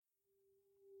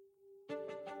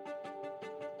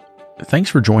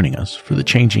Thanks for joining us for the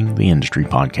Changing the Industry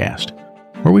podcast,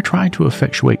 where we try to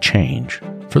effectuate change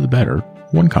for the better,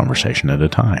 one conversation at a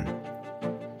time.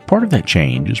 Part of that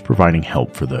change is providing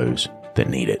help for those that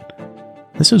need it.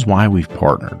 This is why we've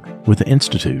partnered with the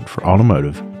Institute for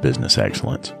Automotive Business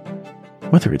Excellence.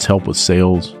 Whether it's help with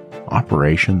sales,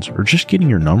 operations, or just getting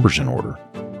your numbers in order,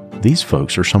 these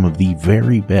folks are some of the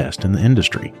very best in the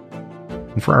industry.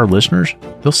 And for our listeners,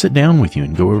 they'll sit down with you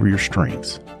and go over your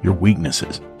strengths, your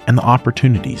weaknesses, and the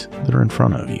opportunities that are in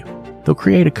front of you. They'll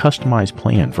create a customized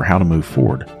plan for how to move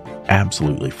forward,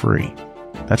 absolutely free.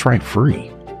 That's right, free.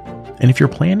 And if your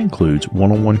plan includes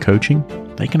one-on-one coaching,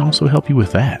 they can also help you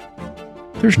with that.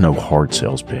 There's no hard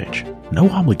sales pitch, no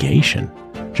obligation,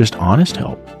 just honest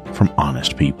help from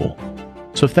honest people.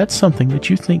 So if that's something that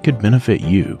you think could benefit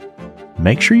you,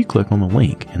 make sure you click on the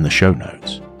link in the show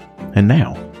notes. And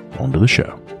now, on to the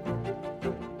show.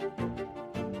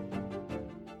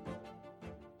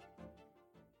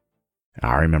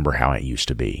 I remember how it used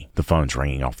to be. The phone's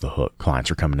ringing off the hook.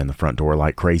 Clients are coming in the front door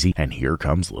like crazy, and here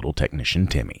comes little technician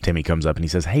Timmy. Timmy comes up and he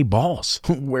says, "Hey, boss,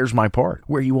 where's my part?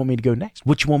 Where you want me to go next?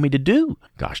 What you want me to do?"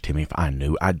 Gosh, Timmy, if I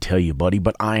knew, I'd tell you, buddy,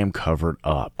 but I am covered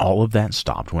up. All of that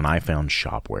stopped when I found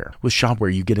Shopware. With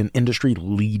Shopware, you get an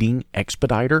industry-leading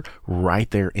expediter right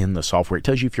there in the software. It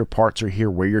tells you if your parts are here,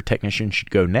 where your technician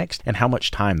should go next, and how much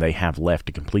time they have left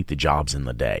to complete the jobs in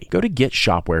the day. Go to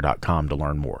getshopware.com to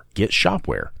learn more.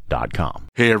 Getshopware.com.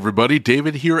 Hey everybody,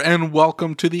 David here, and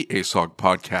welcome to the ASOG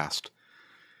podcast.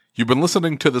 You've been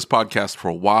listening to this podcast for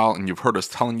a while, and you've heard us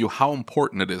telling you how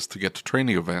important it is to get to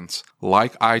training events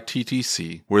like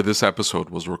ITTC, where this episode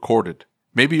was recorded.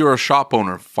 Maybe you're a shop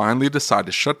owner finally decide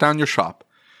to shut down your shop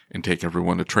and take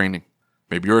everyone to training.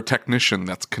 Maybe you're a technician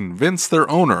that's convinced their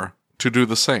owner to do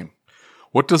the same.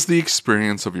 What does the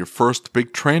experience of your first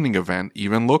big training event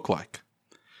even look like?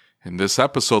 In this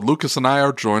episode, Lucas and I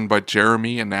are joined by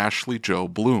Jeremy and Ashley Jo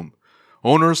Bloom,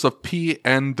 owners of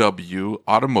PNW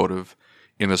Automotive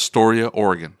in Astoria,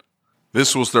 Oregon.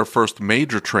 This was their first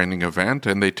major training event,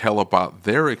 and they tell about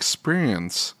their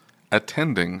experience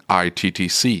attending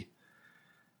ITTC.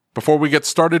 Before we get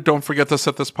started, don't forget to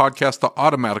set this podcast to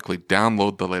automatically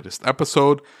download the latest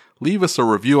episode, leave us a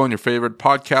review on your favorite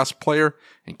podcast player,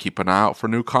 and keep an eye out for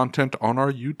new content on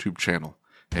our YouTube channel.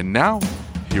 And now,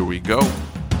 here we go.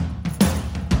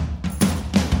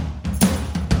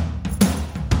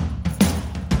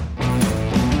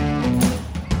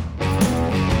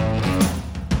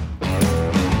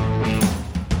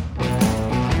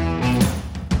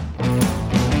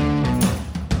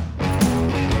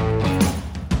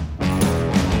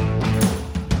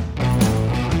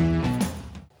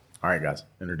 All right, guys,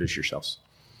 introduce yourselves.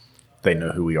 They know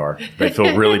who we are. They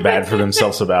feel really bad for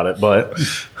themselves about it, but...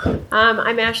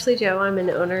 I'm Ashley Jo. I'm an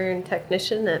owner and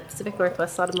technician at Pacific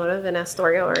Northwest Automotive in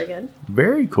Astoria, Oregon.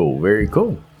 Very cool, very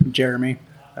cool. Jeremy,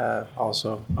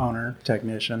 also owner,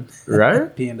 technician.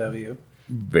 Right? PNW.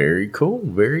 Very cool,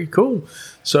 very cool.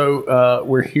 So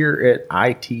we're here at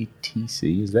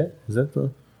ITTC. Is that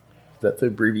the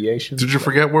abbreviation? Did you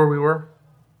forget where we were?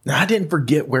 No, I didn't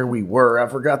forget where we were. I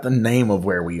forgot the name of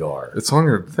where we are. It's on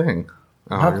your thing.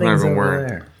 Oh, you're not even wearing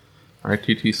there.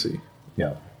 ITTC.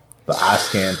 Yeah. The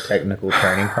iScan Technical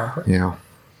Training Conference. Yeah.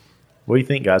 What do you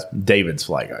think, guys? David's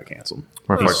flight got canceled.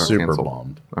 My flight He's got super canceled.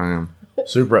 bummed. I am.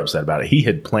 Super upset about it. He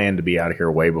had planned to be out of here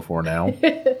way before now.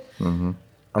 Mm-hmm.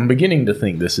 I'm beginning to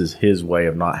think this is his way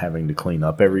of not having to clean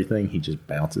up everything. He just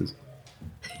bounces.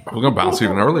 I was going to bounce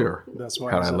even earlier. That's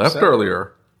why Had I left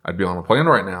earlier, I'd be on a plane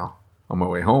right now on my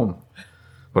way home.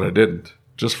 But I didn't.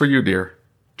 Just for you, dear.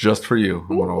 Just for you.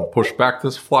 I'm going to push back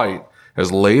this flight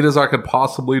as late as I could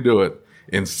possibly do it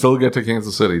and still get to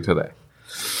Kansas City today.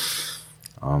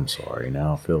 I'm sorry.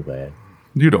 Now I feel bad.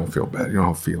 You don't feel bad. You don't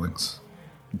have feelings.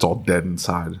 It's all dead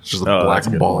inside. It's just a black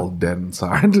ball dead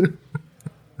inside.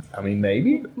 I mean,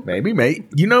 maybe, mate.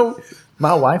 You know,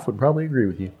 my wife would probably agree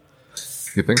with you.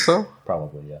 You think so?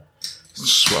 Probably, yeah.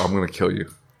 I'm going to kill you.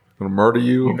 I'm going to murder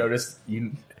you. You noticed?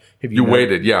 You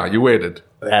waited. Yeah, you waited.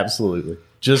 Absolutely.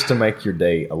 Just to make your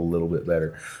day a little bit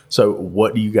better. So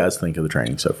what do you guys think of the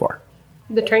training so far?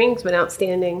 The training's been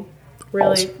outstanding.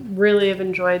 Really have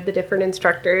enjoyed the different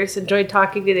instructors. Enjoyed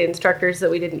talking to the instructors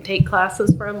that we didn't take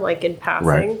classes from, like in passing.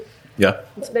 Right. Yeah.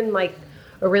 It's been like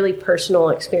a really personal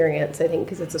experience, I think,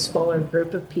 because it's a smaller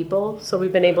group of people. So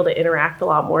we've been able to interact a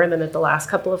lot more than at the last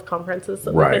couple of conferences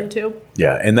that we've been to.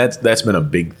 Yeah, and that's been a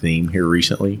big theme here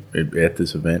recently at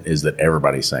this event, is that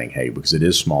everybody's saying, hey, because it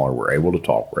is smaller, we're able to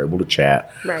talk, we're able to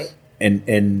chat. Right.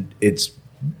 And it's,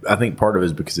 I think part of it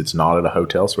is because it's not at a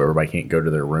hotel, so everybody can't go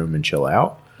to their room and chill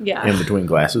out. in between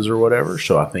glasses or whatever.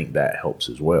 So I think that helps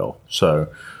as well. So,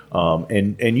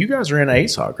 and you guys are in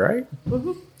ASOG, right?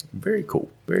 Mm-hmm. Very cool.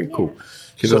 Very cool.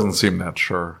 He doesn't seem that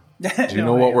sure. Do you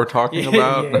know what we're talking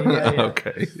about? Yeah.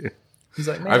 Okay. He's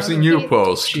like, I've seen you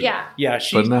post. She but not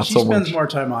she so spends much. more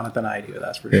time on it than I do.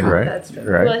 That's for Yeah, sure. right. That's true.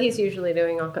 Right. Well, he's usually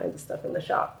doing all kinds of stuff in the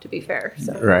shop, to be fair.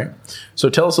 So. Right. So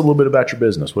tell us a little bit about your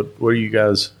business. What are you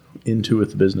guys into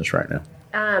with the business right now?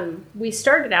 We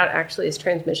started out actually as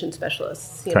transmission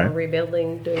specialists, you know,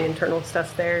 rebuilding, doing internal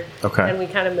stuff there. Okay. And we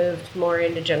kind of moved more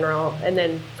into general. And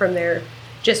then from there,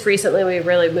 just recently, we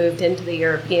really moved into the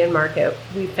European market.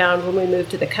 We found when we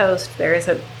moved to the coast, there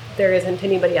isn't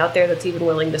anybody out there that's even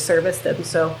willing to service them.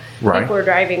 So people are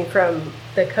driving from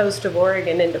the coast of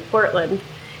Oregon into Portland.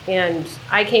 And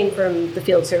I came from the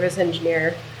field service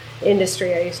engineer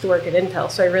industry. I used to work at Intel,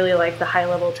 so I really like the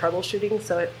high-level troubleshooting.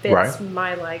 So it fits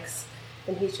my likes.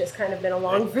 And he's just kind of been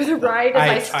along for the ride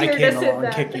as I steered us in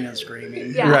that. Kicking and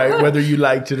screaming. Yeah. Right, whether you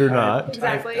liked it or not.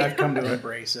 Exactly. I've come to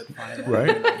embrace it finally.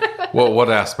 Right. Well,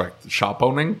 what aspect? Shop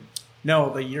owning?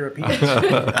 No, the European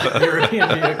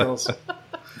vehicles.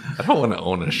 I don't want to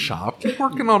own a shop. Keep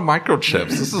working on microchips.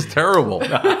 This is terrible.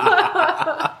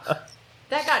 That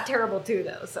got terrible too,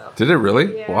 though. So Did it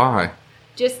really? Yeah. Why?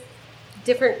 just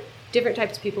different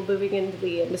types of people moving into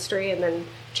the industry and then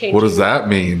changing. What does that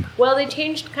mean? Well, they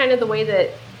changed kind of the way that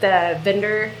the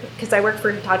vendor, because I work for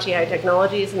Hitachi High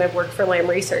Technologies and I've worked for Lam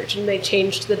Research, and they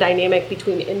changed the dynamic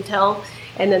between Intel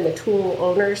and then the tool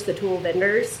owners, the tool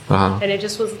vendors. And it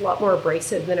just was a lot more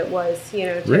abrasive than it was, 10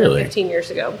 or 15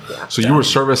 years ago. Yeah. So you were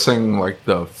servicing like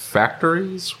the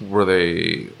factories? What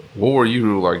were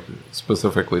you like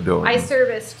specifically doing? I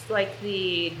serviced like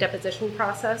the deposition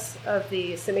process of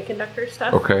the semiconductor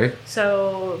stuff. Okay.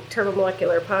 So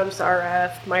turbomolecular pumps,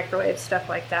 RF, microwave, stuff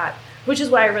like that, which is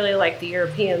why I really like the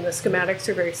European. The schematics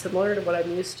are very similar to what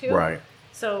I'm used to. Right.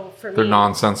 So for They're me,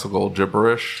 nonsensical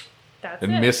gibberish that's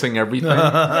and it. missing everything.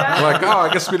 Like, oh,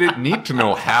 I guess we didn't need to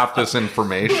know half this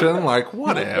information. Like, Figure it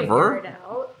whatever.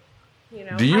 out.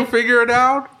 Do you figure it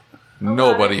out?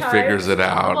 Nobody times. figures it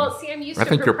out. Well, see, I'm used I to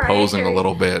think you're posing a proprietary-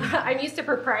 little bit. I'm used to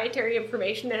proprietary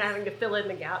information and having to fill in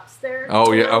the gaps there.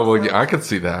 Oh, yeah. Oh, well, So yeah, I could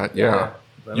see that. Yeah.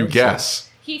 That You makes guess.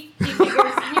 he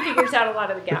figures out a lot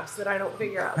of the gaps that I don't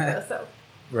figure out. Though, so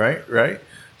Right.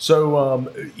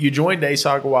 So you joined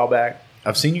ASOG a while back.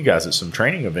 I've seen you guys at some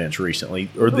training events recently.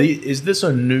 Is this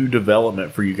a new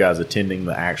development for you guys attending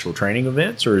the actual training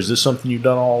events, or is this something you've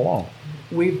done all along?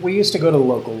 We used to go to the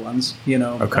local ones,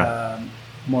 Okay.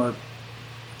 More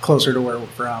closer to where we're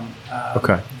from.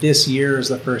 Okay. This year is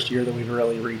the first year that we've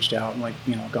really reached out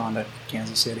and gone to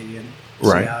Kansas City and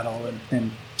Right. Seattle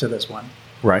and to this one.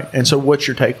 Right. And so what's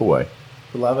your takeaway?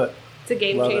 We love it. it's a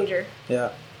game Love it. changer.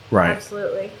 Yeah. Right.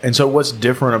 Absolutely. And so what's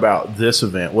different about this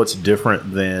event? What's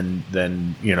different than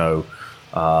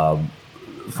from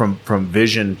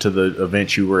Vision to the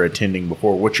events you were attending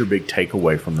before? What's your big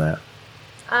takeaway from that?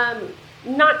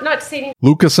 Not saying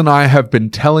Lucas and I have been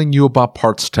telling you about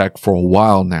Parts Tech for a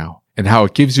while now, and how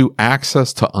it gives you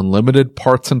access to unlimited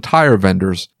parts and tire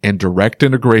vendors and direct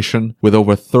integration with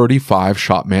over 35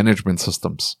 shop management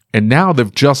systems. And now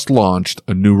they've just launched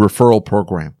a new referral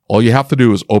program. All you have to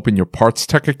do is open your Parts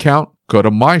Tech account, go to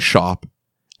My Shop,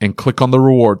 and click on the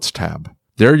Rewards tab.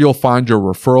 There you'll find your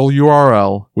referral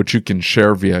URL, which you can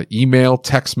share via email,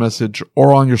 text message,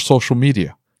 or on your social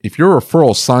media. If your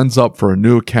referral signs up for a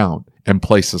new account and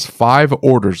places 5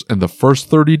 orders in the first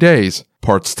 30 days,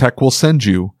 Parts Tech will send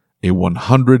you a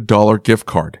 $100 gift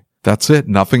card. That's it.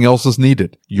 Nothing else is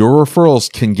needed. Your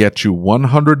referrals can get you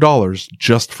 $100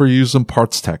 just for using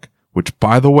Parts Tech, which,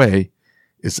 by the way,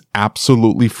 is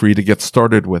absolutely free to get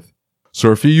started with.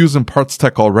 So if you're using Parts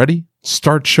Tech already,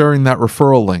 start sharing that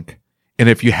referral link. And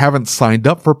if you haven't signed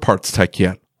up for Parts Tech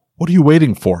yet, what are you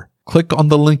waiting for? Click on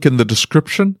the link in the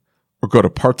description or go to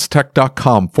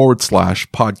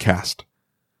partstech.com/podcast.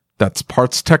 That's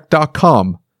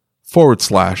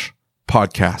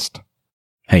partstech.com/podcast.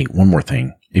 Hey, one more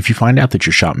thing. If you find out that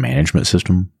your shop management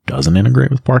system doesn't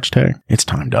integrate with Parts Tech, it's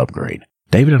time to upgrade.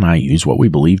 David and I use what we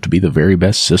believe to be the very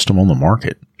best system on the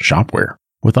market, Shopware.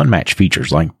 With unmatched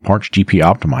features like Parts GP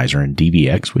Optimizer and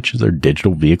DVX, which is their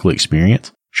digital vehicle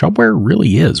experience, Shopware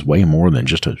really is way more than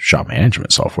just a shop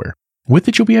management software. With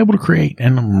it, you'll be able to create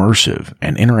an immersive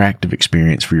and interactive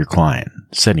experience for your client,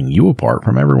 setting you apart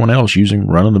from everyone else using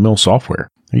run-of-the-mill software.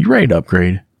 Are you ready to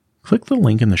upgrade? Click the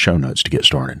link in the show notes to get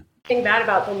started. nothing bad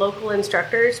about the local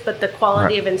instructors, but the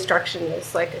quality of instruction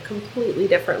is like a completely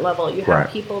different level. You have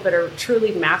people that are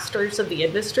truly masters of the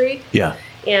industry. Yeah.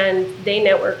 And they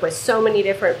network with so many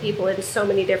different people in so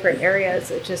many different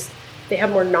areas. It just, they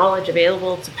have more knowledge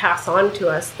available to pass on to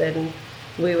us than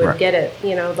we would Right. get it,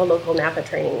 the local Napa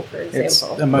training, for It's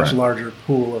example. a much Right. larger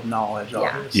pool of knowledge, Yeah.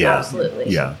 obviously. Yeah. Absolutely.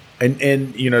 Yeah.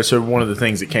 And so one of the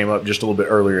things that came up just a little bit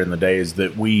earlier in the day is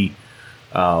that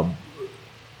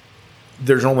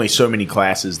there's only so many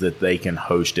classes that they can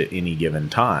host at any given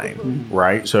time,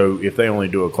 right? So if they only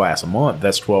do a class a month,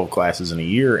 that's 12 classes in a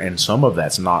year, and some of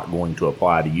that's not going to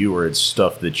apply to you, or it's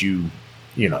stuff that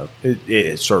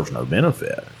it serves no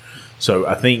benefit. So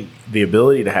I think the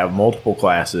ability to have multiple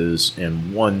classes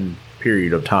in one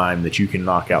period of time that you can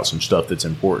knock out some stuff that's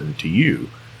important to you,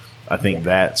 I think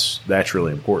that's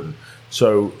really important.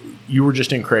 So you were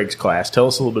just in Craig's class. Tell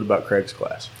us a little bit about Craig's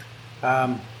class.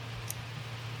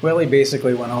 Well, he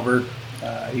basically went over.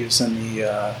 He was in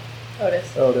the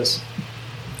Otis,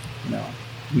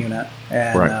 unit,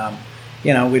 and Right.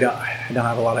 I don't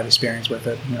have a lot of experience with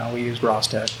it. We use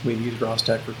Rostec. We've used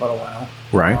Rostec for quite a while,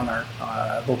 Right. on our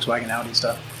Volkswagen Audi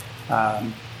stuff.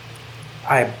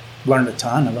 I learned a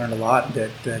ton. I learned a lot.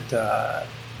 That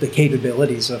the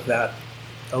capabilities of that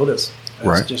Otis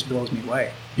Right. just blows me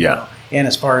away. Yeah. And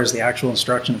as far as the actual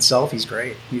instruction itself, he's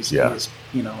great. He's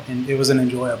and it was an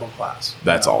enjoyable class.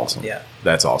 That's awesome. Yeah.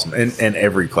 That's awesome. And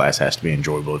every class has to be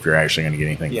enjoyable if you're actually going to get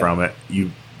anything Yeah. from it.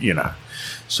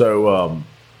 So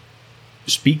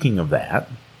speaking of that,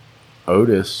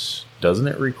 Otis, doesn't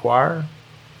it require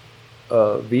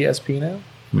a VSP now?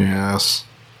 Yes.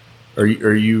 Do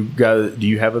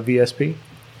you have a VSP?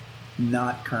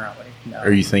 Not currently. No.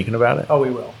 Are you thinking about it? Oh, we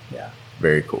will. Yeah.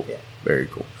 Very cool. Yeah. Very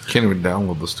cool. Can't even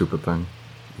download the stupid thing.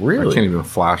 Really? I can't even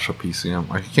flash a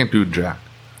PCM. I can't do jack.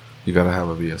 You got to have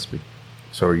a VSP.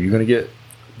 So are you going to get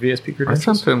VSP I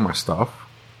credentials? sent in my stuff.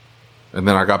 And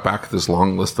then I got back this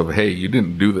long list of, hey, you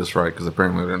didn't do this right because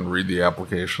apparently I didn't read the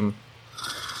application.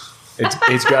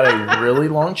 It's got a really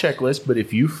long checklist, but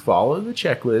if you follow the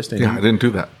checklist, and Yeah, I didn't do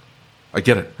that. I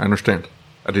get it. I understand.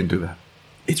 I didn't do that.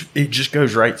 it just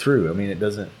goes right through. I mean, it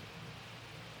doesn't.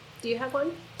 Do you have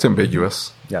one? It's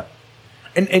ambiguous. Yeah.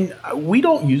 And we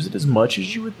don't use it as much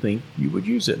as you would think you would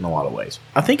use it in a lot of ways.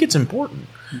 I think it's important.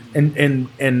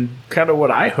 And kind of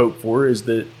what I hope for is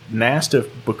that NASTA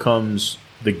becomes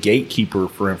the gatekeeper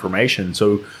for information.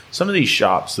 So some of these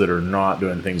shops that are not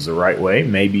doing things the right way,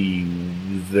 maybe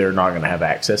they're not going to have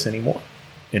access anymore,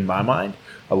 in my mind.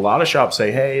 A lot of shops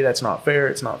say, hey, that's not fair.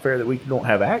 It's not fair that we don't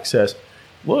have access.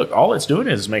 Look, all it's doing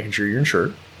is making sure you're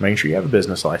insured, making sure you have a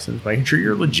business license, making sure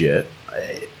you're legit.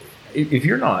 If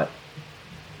you're not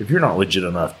legit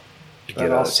enough to get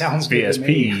That all a sounds good to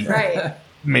me. VSP, Right.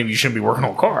 maybe you shouldn't be working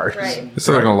on cars. Right.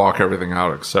 So they're going to lock everything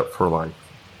out except for like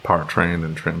powertrain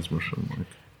and transmission. Like,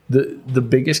 The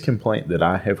biggest complaint that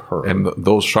I have heard, and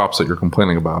those shops that you're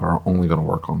complaining about are only going to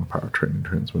work on the powertrain and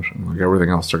transmission. Like everything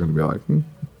else, they're going to be like,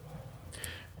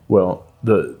 well,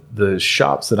 the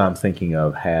shops that I'm thinking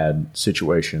of had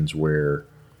situations where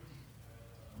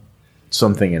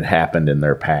something had happened in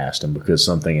their past, and because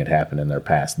something had happened in their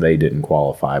past, they didn't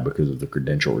qualify because of the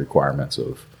credential requirements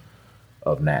of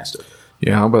NASTA.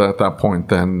 yeah. But at that point,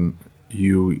 then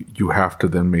you have to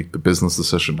then make the business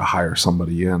decision to hire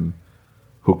somebody in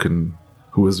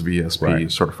who is VSP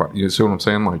Right. certified. You see what I'm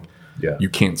saying? Like, Yeah. you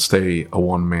can't stay a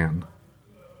one-man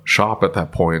shop at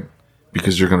that point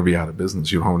because you're going to be out of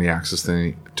business. You don't have any access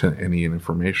to any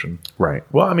information. Right.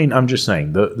 Well, I mean, I'm just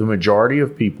saying the majority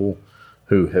of people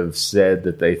who have said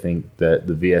that they think that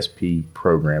the VSP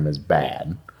program is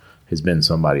bad has been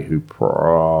somebody who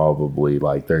probably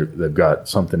like they've got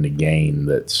something to gain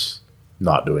that's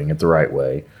not doing it the right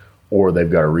way, or they've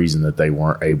got a reason that they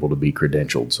weren't able to be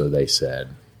credentialed, so they said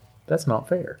that's not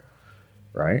fair,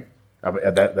 right? I mean,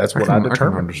 that's what I can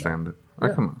determined. understand it.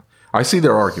 I see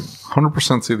their argument.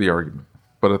 100% see the argument.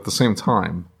 But at the same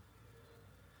time,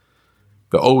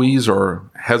 the OEs are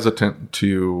hesitant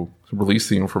to release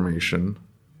the information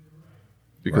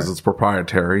because it's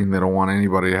proprietary and they don't want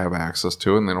anybody to have access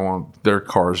to it, and they don't want their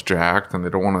cars jacked, and they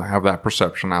don't want to have that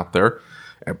perception out there.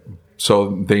 So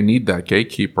they need that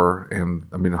gatekeeper. And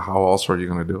I mean, how else are you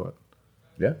going to do it?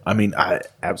 Yeah, I mean, I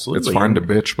absolutely. It's fine to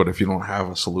bitch, but if you don't have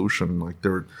a solution, like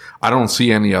I don't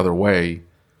see any other way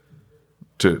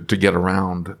to get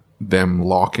around them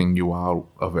locking you out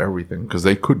of everything, because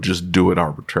they could just do it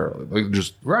arbitrarily, like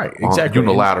just Right, exactly.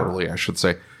 unilaterally, I should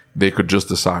say. They could just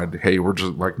decide, hey, we're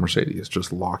just like Mercedes,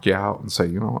 just lock you out and say,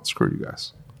 you know what, screw you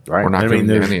guys. Right. We're not I mean,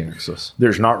 giving you any access.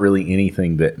 There's not really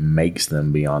anything that makes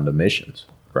them beyond emissions,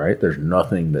 right? There's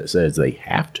nothing that says they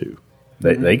have to.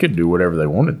 They could do whatever they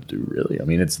wanted to do, really. I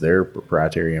mean, it's their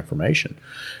proprietary information.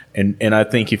 And I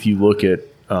think if you look at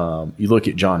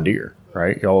John Deere,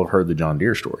 right? Y'all have heard the John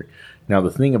Deere story. Now, the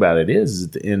thing about it is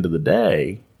at the end of the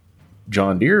day,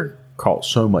 John Deere caught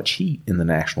so much heat in the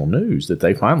national news that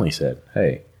they finally said,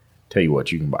 hey, tell you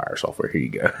what, you can buy our software. Here you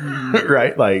go.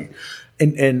 Right? Like,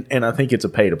 and I think it's a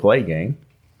pay to play game.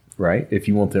 Right. If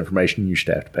you want the information, you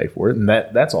should have to pay for it. And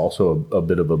that's also a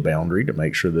bit of a boundary to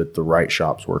make sure that the right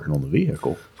shop's working on the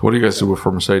vehicle. So what do you guys do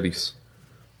for Mercedes?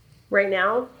 Right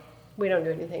now, we don't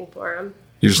do anything for them.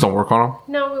 You just don't work on them?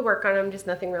 No, we work on them, just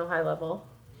nothing real high level.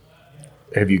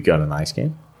 Have you got an ice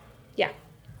scan? Yeah.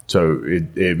 So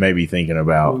it may be thinking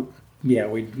about. Yeah,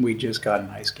 we just got an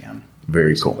iScan.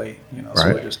 Very recently, cool. So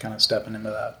right. we're just kind of stepping into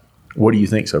that. What do you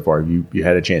think so far? Have you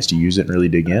had a chance to use it and really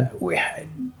dig in?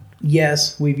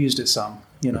 Yes, we've used it some.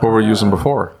 What were you using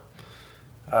before?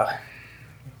 It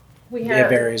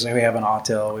varies. We have an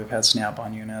Autel. We've had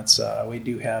Snap-on units. We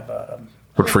do have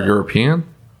But for European?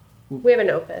 We have an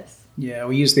Opus. Yeah,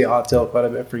 we use the Autel quite a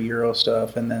bit for Euro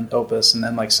stuff, and then Opus, and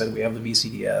then like I said, we have the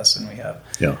VCDS, and we have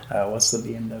what's the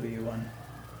BMW one?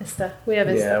 Ista. We have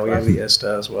Ista. Yeah, we have the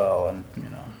Ista as well, and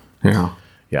Yeah.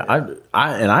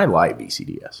 I like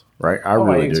VCDS, right? I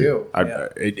really do. Too.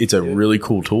 It's a really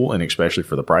cool tool, and especially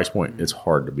for the price point, it's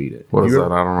hard to beat it. What is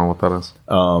that? I don't know what that is.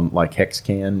 Like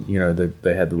HexCan,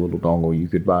 they had the little dongle you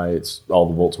could buy. It's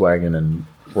all the Volkswagen and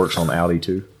works on Audi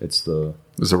too. It's the.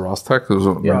 Is it Rostec?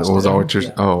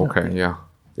 Yeah.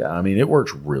 Yeah, I mean, it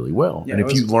works really well. Yeah, and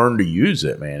if you learn to use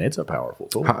it, man, it's a powerful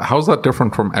tool. How's that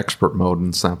different from expert mode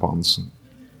and Snap-ons?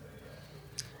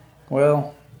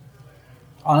 Well,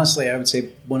 honestly, I would say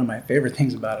one of my favorite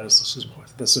things about it is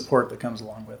the support that comes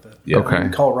along with it. Yeah. Okay. You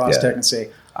can call Rostec and say,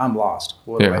 I'm lost.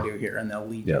 What do I do here? And they'll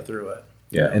lead you through it.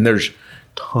 Yeah, and there's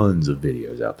tons of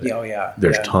videos out there. Oh, yeah.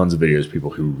 There's tons of videos of people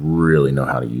who really know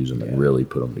how to use them and really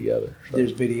put them together. So.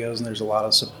 There's videos and there's a lot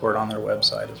of support on their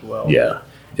website as well. Yeah,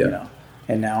 yeah.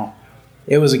 And now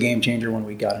it was a game changer when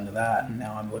we got into that, and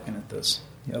now I'm looking at the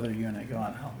other unit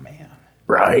going, oh, man.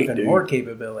 Right, even more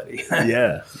capability.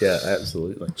 yeah,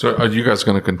 absolutely. So are you guys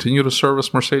going to continue to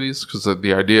service Mercedes? Because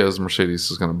the idea is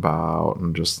Mercedes is going to bow out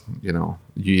and just, you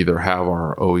either have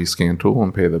our OE scan tool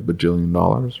and pay the bajillion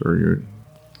dollars, or you're...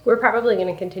 We're probably going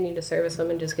to continue to service them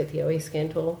and just get the OE scan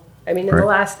tool. I mean, in the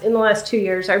last 2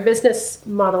 years, our business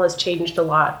model has changed a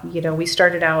lot. We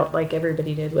started out like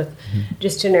everybody did with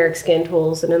just generic scan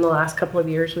tools, and in the last couple of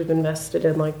years, we've invested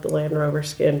in like the Land Rover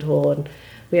scan tool, and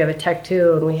we have a Tech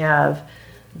 2, and we have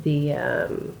the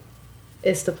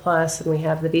Ista Plus, and we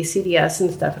have the VCDS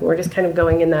and stuff, and we're just kind of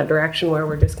going in that direction where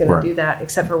we're just going to do that,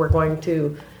 except for we're going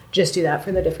to just do that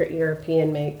for the different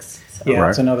European makes. So. Yeah,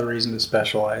 it's another reason to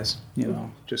specialize,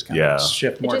 just kind of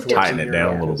shift more towards tighten it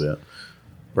down a little bit.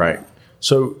 Right.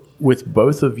 So with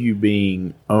both of you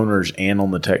being owners and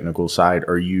on the technical side,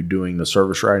 are you doing the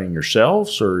service writing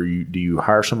yourselves, or do you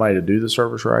hire somebody to do the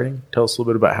service writing? Tell us a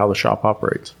little bit about how the shop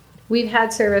operates. We've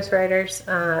had service writers.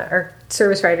 Our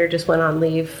service writer just went on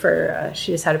leave for,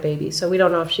 she just had a baby. So we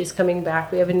don't know if she's coming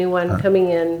back. We have a new one coming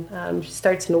in. She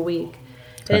starts in a week.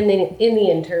 And then in the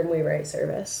interim, we write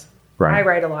service. Right. I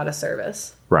write a lot of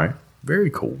service. Right. Very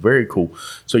cool. Very cool.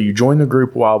 So you joined the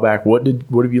group a while back. What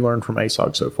have you learned from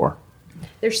ASOG so far?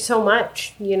 There's so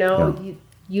much,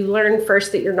 You learn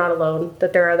first that you're not alone,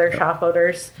 that there are other shop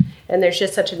owners, and there's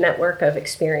just such a network of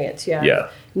experience. You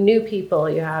have new people,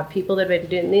 you have people that have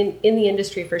been in the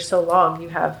industry for so long. You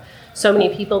have so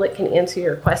many people that can answer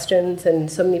your questions,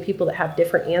 and so many people that have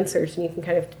different answers, and you can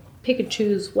kind of pick and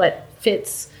choose what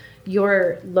fits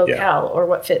your locale or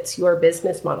what fits your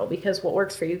business model, because what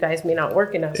works for you guys may not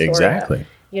work in Astoria. Exactly.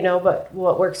 But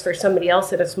what works for somebody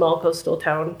else in a small coastal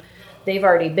town, they've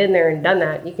already been there and done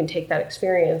that. You can take that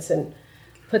experience and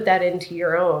put that into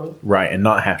your own. Right, and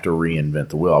not have to reinvent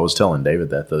the wheel. I was telling David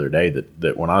that the other day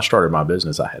that when I started my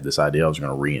business, I had this idea I was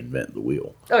going to reinvent the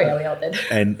wheel. Oh, yeah, we all did.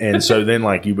 And so then,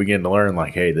 you begin to learn,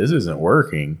 hey, this isn't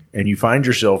working, and you find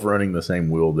yourself running the same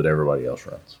wheel that everybody else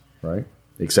runs, right?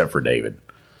 Except for David.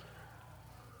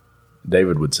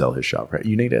 David would sell his shop. Right?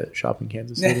 You need a shop in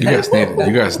Kansas City? You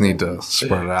guys need to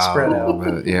spread out a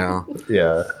bit. Yeah.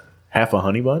 Yeah. Half a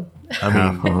honey bun?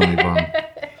 Half a honey bun.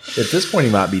 At this point,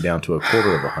 he might be down to a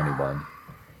quarter of a honey bun.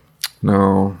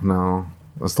 No.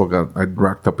 I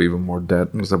racked up even more debt.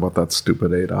 It was about that stupid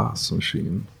ADOS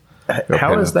machine.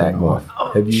 How is that going?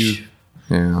 Have you?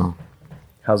 Yeah.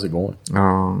 How's it going?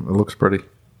 It looks pretty.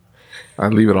 I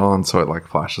leave it on so it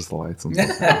flashes the lights and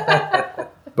stuff.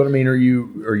 But I mean, are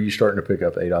you starting to pick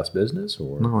up ADOS business,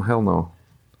 or no? Hell no.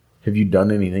 Have you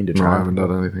done anything to try? No, I haven't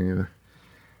done anything either.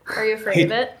 Are you afraid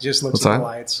of it? Just looks at the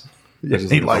lights. Yeah,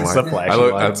 he likes the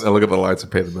flashing lights. I look at the lights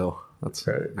and pay the bill. That's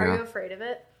right. Are you afraid of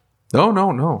it? No.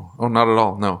 Oh, not at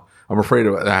all. No, I'm afraid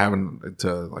of having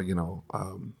to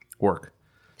work.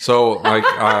 So I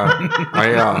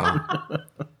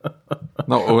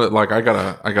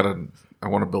gotta I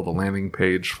want to build a landing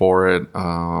page for it,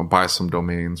 buy some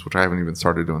domains, which I haven't even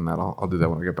started doing that. I'll do that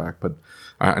when I get back. But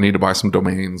I need to buy some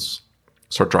domains,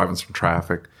 start driving some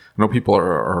traffic. I know people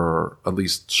are at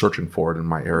least searching for it in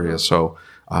my area. So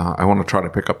I want to try to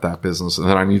pick up that business. And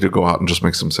then I need to go out and just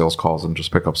make some sales calls and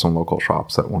just pick up some local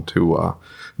shops that want to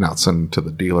not send to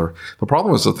the dealer. The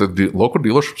problem is that the local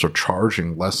dealerships are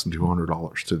charging less than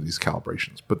 $200 to these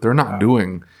calibrations, but they're not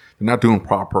doing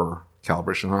proper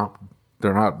calibration.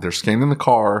 They're scanning the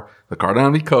car doesn't have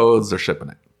any codes, they're shipping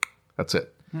it. That's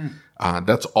it.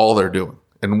 That's all they're doing.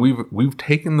 And we've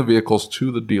taken the vehicles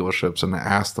to the dealerships and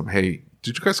asked them, hey,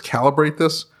 did you guys calibrate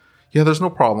this? Yeah, there's no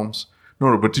problems.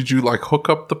 No, but did you like hook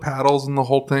up the paddles and the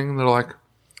whole thing? And they're like,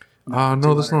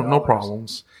 no, there's no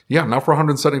problems. Yeah, not for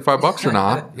 $175 or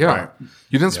not. Yeah. Right.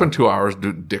 You didn't spend 2 hours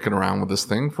dicking around with this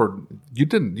thing you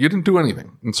didn't do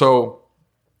anything. And so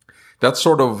that's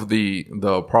sort of the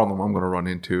problem I'm going to run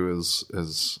into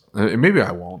is maybe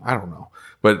I won't, I don't know.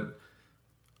 But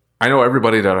I know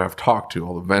everybody that I've talked to,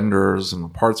 all the vendors and the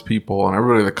parts people and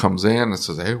everybody that comes in and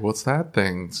says, hey, what's that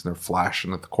thing? And they're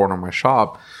flashing at the corner of my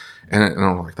shop. And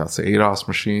I'm like, that's the ADAS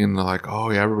machine. And they're like, oh,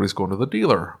 yeah, everybody's going to the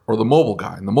dealer or the mobile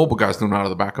guy. And the mobile guy's doing it out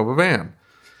of the back of a van.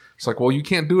 It's like, well, you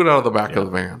can't do it out of the back of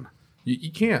the van.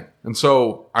 You can't. And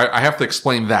so I have to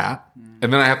explain that.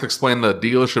 And then I have to explain the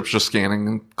dealership's just scanning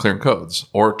and clearing codes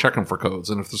or checking for codes.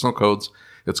 And if there's no codes,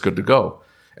 it's good to go.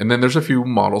 And then there's a few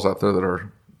models out there that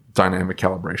are dynamic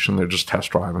calibration. They're just test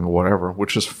driving or whatever,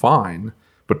 which is fine.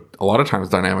 But a lot of times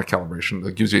dynamic calibration,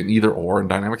 that gives you an either or, and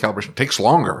dynamic calibration takes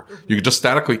longer. You can just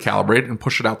statically calibrate and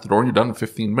push it out the door and you're done in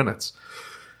 15 minutes.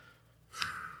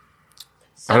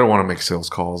 I don't want to make sales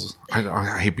calls.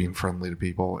 I hate being friendly to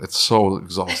people. It's so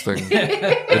exhausting.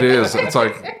 It is. It's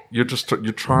like you're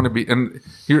trying to be, and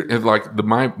here, like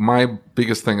my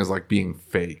biggest thing is like being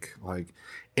fake. Like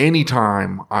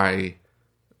anytime I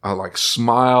like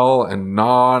smile and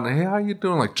nod, hey, how you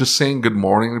doing? Like just saying good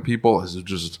morning to people is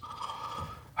just.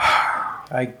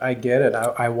 I get it.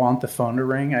 I want the phone to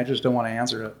ring. I just don't want to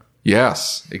answer it.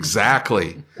 Yes,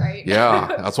 exactly. Right.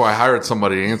 Yeah, that's why I hired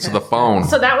somebody to answer the phone.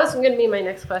 So that was going to be my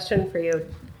next question for you.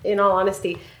 In all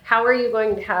honesty, how are you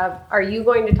going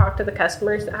to talk to the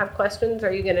customers that have questions?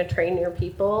 Are you going to train your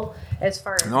people as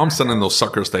far as... No, I'm sending those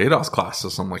suckers to ADAS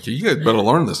classes. I'm like, you guys better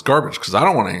learn this garbage because I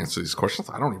don't want to answer these questions.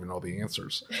 I don't even know the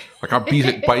answers. Like I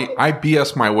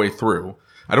BS my way through.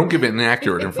 I don't give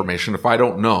inaccurate information. If I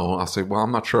don't know, I'll say, well,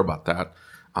 I'm not sure about that.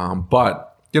 But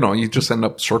you just end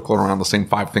up circling around the same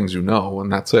 5 things you know,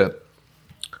 and that's it.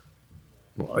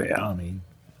 Well, yeah, I mean,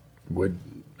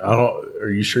 are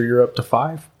you sure you're up to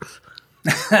 5?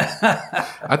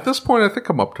 At this point, I think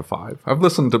I'm up to 5. I've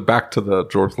listened back to the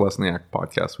George Lesniak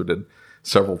podcast we did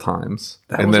several times.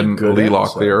 And then Lee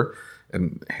Locklear,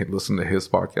 and I listened to his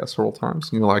podcast several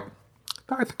times. And you're like,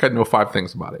 I think I know 5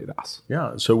 things about ADAS.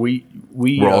 Yeah, so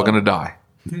we're all going to die.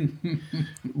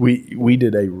 we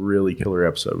did a really killer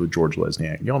episode with George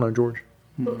Lesniak. Y'all know George?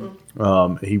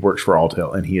 Mm-hmm. He works for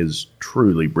Alltel, and he is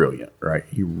truly brilliant, right?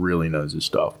 He really knows his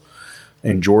stuff.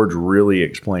 And George really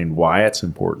explained why it's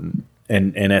important.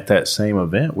 And at that same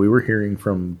event, we were hearing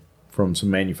from some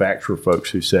manufacturer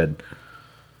folks who said,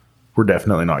 we're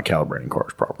definitely not calibrating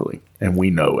cars properly. And we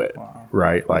know it,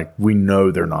 right? Like, we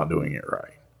know they're not doing it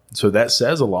right. So that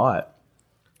says a lot.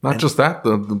 Not just that,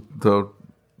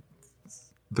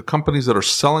 the companies that are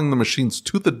selling the machines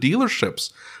to the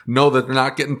dealerships know that they're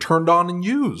not getting turned on and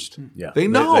used. Yeah, they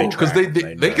know because they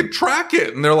can track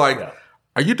it, and they're like,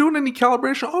 "Are you doing any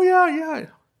calibration? Oh yeah.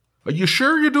 Are you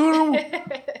sure you're doing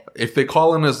them?" If they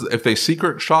call in if they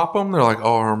secret shop them, they're like,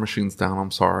 "Oh, our machine's down.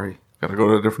 I'm sorry. Got to go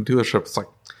to a different dealership." It's like,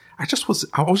 I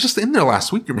was just in there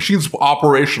last week. Your machine's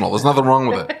operational. There's nothing wrong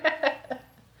with it.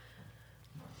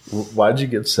 Why'd you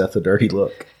give Seth a dirty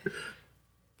look?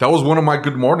 That was one of my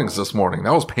good mornings this morning.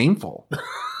 That was painful.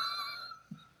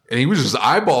 And he was just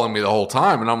eyeballing me the whole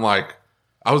time. And I'm like,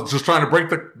 I was just trying to break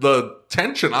the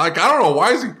tension. I don't know.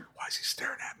 Why is he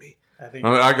staring at me?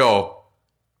 I go,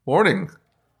 morning.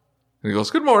 And he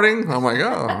goes, good morning. I'm like,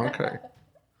 oh, okay.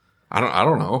 I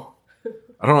don't know.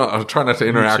 I'm trying not to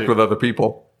interact with other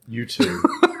people. You too.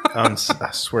 I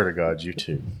swear to God, you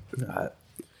too.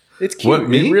 It's cute. What,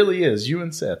 me? It really is. You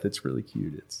and Seth. It's really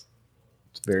cute. It's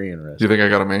very interesting. Do you think I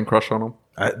got a man crush on him?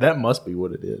 That must be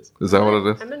what it is. Is that what it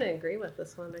is? I'm going to agree with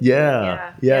this one.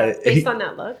 Yeah. Based on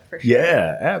that look, for sure.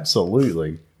 Yeah,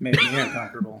 absolutely. Made me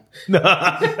uncomfortable. Maybe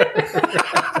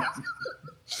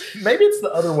it's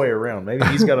the other way around. Maybe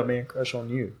he's got a man crush on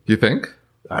you. You think?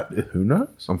 Who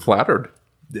knows? I'm flattered.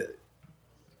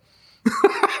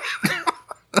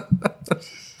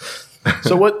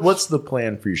 So what's the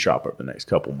plan for your shop over the next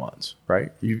couple months,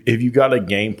 right? Have you got a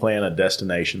game plan, a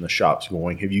destination the shop's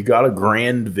going? Have you got a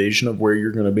grand vision of where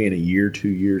you're going to be in a year, 2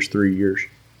 years, 3 years?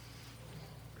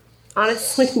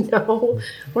 Honestly, no.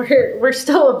 We're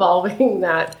still evolving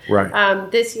that.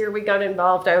 Right. This year we got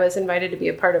involved. I was invited to be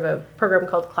a part of a program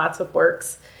called Classic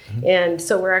Works. And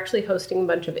so we're actually hosting a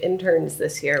bunch of interns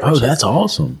this year. Oh, that's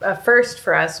awesome. A first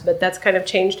for us, but that's kind of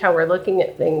changed how we're looking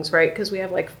at things, right? Because we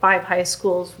have like 5 high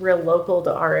schools real local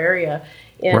to our area.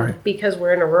 And because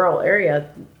we're in a rural area,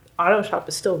 auto shop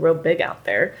is still real big out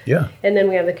there. Yeah. And then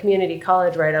we have the community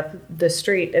college right up the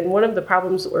street. And one of the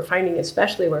problems that we're finding,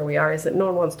 especially where we are, is that no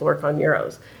one wants to work on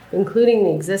Euros, including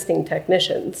the existing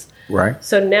technicians. Right.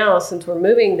 So now, since we're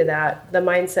moving to that, the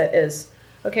mindset is,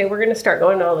 okay, we're going to start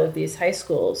going to all of these high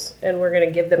schools and we're going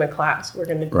to give them a class. We're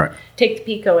going to take the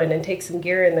Pico in and take some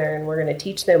gear in there and we're going to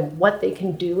teach them what they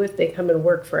can do if they come and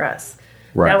work for us.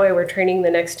 Right. That way we're training the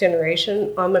next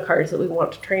generation on the cars that we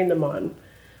want to train them on.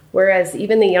 Whereas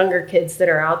even the younger kids that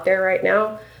are out there right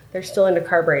now, they're still into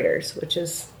carburetors, which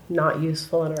is not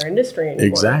useful in our industry anymore.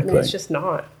 Exactly. I mean, it's just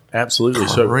not. Absolutely.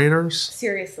 Carburetors?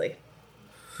 Seriously.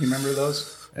 You remember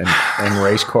those? And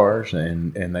race cars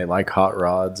and they like hot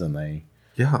rods and they...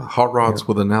 Yeah, hot rods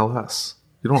with an LS.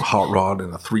 You don't hot rod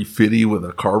in a 350 with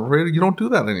a carburetor. You don't do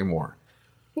that anymore.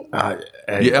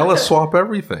 You LS swap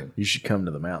everything. You should come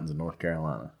to the mountains of North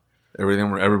Carolina.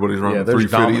 Everybody's running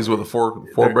 350s with a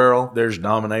four barrel. There's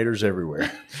Dominators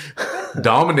everywhere.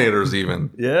 Dominators even.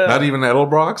 Yeah. Not even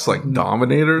Edelbrocks, like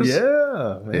Dominators.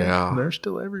 Yeah. Man. Yeah. They're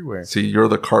still everywhere. See, you're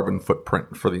the carbon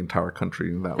footprint for the entire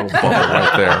country. That little bubble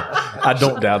right there. I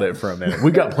don't doubt it for a minute.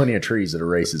 We got plenty of trees that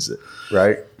erases it,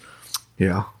 right?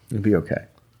 Yeah. It'd be okay.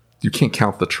 You can't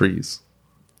count the trees.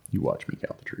 You watch me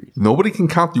count the trees. Nobody can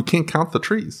count. You can't count the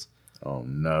trees. Oh,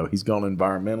 no. He's gone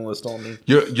environmentalist on me.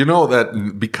 You know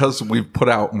that because we've put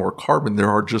out more carbon, there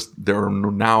are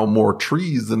now more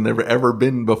trees than there ever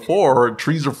been before.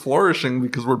 Trees are flourishing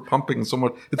because we're pumping so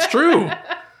much. It's true.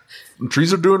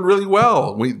 Trees are doing really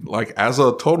well. We like as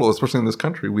a total, especially in this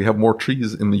country, we have more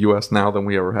trees in the U.S. now than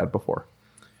we ever had before.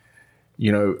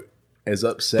 You know, as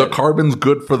upset... The carbon's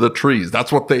good for the trees.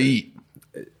 That's what they eat.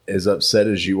 As upset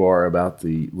as you are about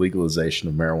the legalization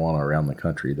of marijuana around the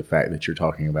country, the fact that you're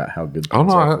talking about how good... Oh,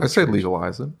 no, I say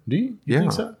legalize it. Do you? You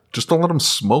think so? Just don't let them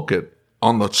smoke it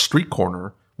on the street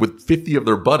corner with 50 of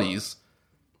their buddies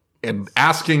and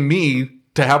asking me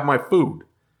to have my food.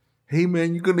 Hey,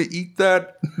 man, you going to eat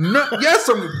that? No, yes,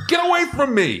 get away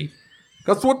from me.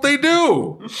 That's what they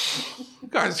do. You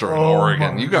guys are in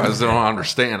Oregon. You guys don't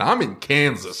understand. I'm in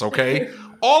Kansas, okay?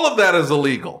 All of that is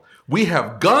illegal. We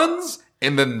have guns,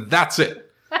 and then that's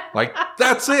it. Like,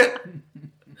 that's it.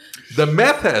 The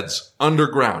meth heads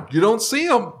underground. You don't see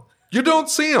them. You don't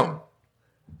see them.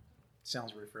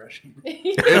 Sounds refreshing.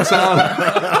 It sounds...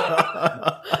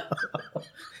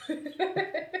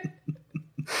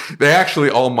 They actually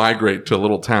all migrate to a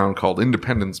little town called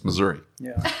Independence, Missouri.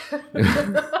 Yeah.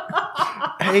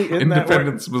 Hey,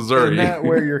 Independence, Missouri. Isn't that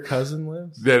where your cousin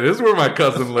lives? That is where my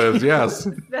cousin lives, yes.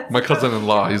 My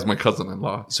cousin-in-law. He's my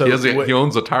cousin-in-law. So he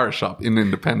owns a tire shop in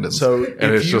Independence. So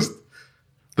and it's just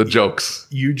the jokes.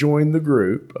 You joined the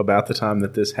group about the time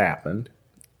that this happened.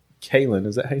 Kaylin,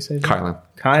 is that how you say it?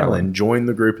 Kylan joined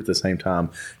the group at the same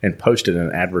time and posted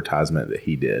an advertisement that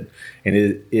he did. And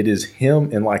it is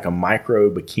him in like a micro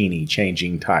bikini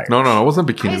changing tires. No, it wasn't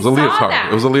bikini. It was a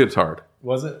leotard. It was a leotard.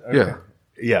 Was it? Okay. Yeah.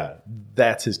 Yeah,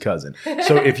 that's his cousin.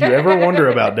 So if you ever wonder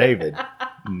about David,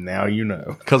 now you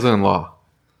know. Cousin-in-law.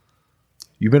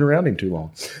 You've been around him too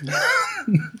long.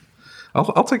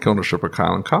 I'll take ownership of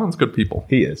Kylan. Kylan's good people.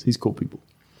 He is. He's cool people.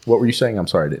 What were you saying? I'm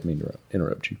sorry, I didn't mean to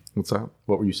interrupt you. What's that?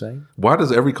 What were you saying? Why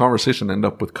does every conversation end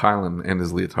up with Kylan and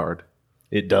his leotard?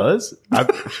 It does.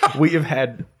 We have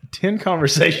had 10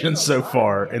 conversations so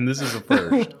far, and this is the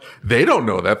first. They don't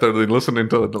know that. They're listening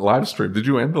to the live stream. Did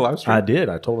you end the live stream? I did.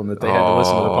 I told them that they had to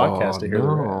listen to the podcast to hear the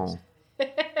rest. I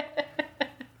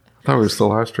thought we were still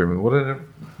live streaming. What did it?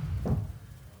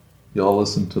 Y'all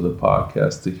listen to the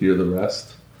podcast to hear the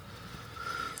rest?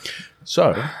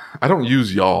 So, I don't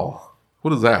use y'all.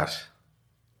 What is that?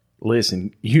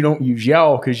 Listen, you don't use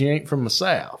y'all because you ain't from the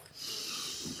South.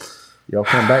 Y'all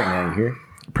come back now, you hear?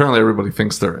 Apparently everybody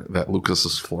thinks that Lucas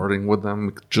is flirting with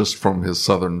them just from his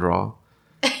southern drawl.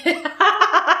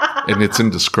 And it's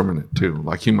indiscriminate, too.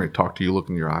 Like, he might talk to you, look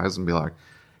in your eyes, and be like,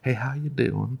 hey, how you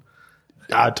doing?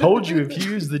 I told you if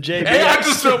you use the JB. Hey, I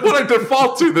just what I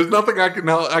default to. There's nothing I can't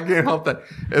help that.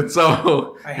 And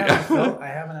so I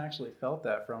haven't actually felt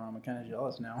that from him. I'm kind of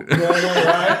jealous now. Yeah,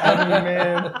 right? I mean,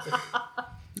 man.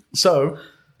 So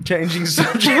changing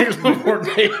subjects before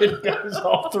David goes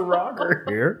off the rocker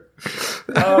here.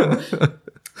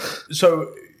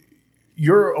 So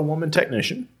you're a woman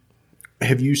technician.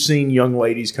 Have you seen young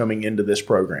ladies coming into this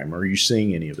program? Are you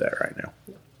seeing any of that right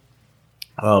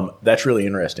now? That's really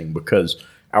interesting because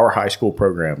our high school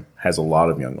program has a lot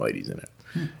of young ladies in it.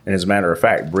 And as a matter of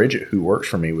fact, Bridget, who works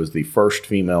for me, was the first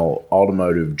female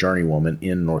automotive journeywoman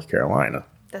in North Carolina.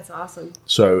 That's awesome.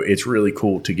 So it's really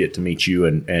cool to get to meet you,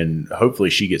 and hopefully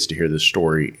she gets to hear this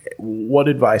story. What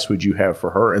advice would you have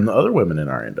for her and the other women in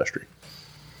our industry?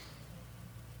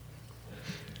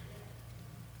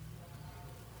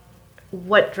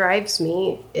 What drives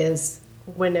me is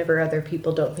whenever other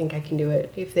people don't think I can do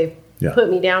it. If they Yeah. put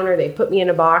me down or they put me in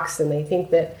a box and they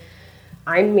think that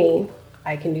I'm me,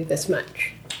 I can do this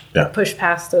much. Yeah. Push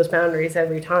past those boundaries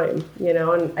every time,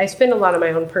 and I spend a lot of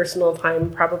my own personal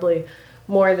time, probably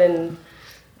more than,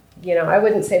 I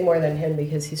wouldn't say more than him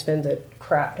because he spends a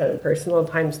crap ton of personal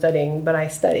time studying, but I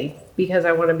study because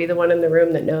I want to be the one in the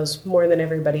room that knows more than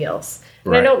everybody else.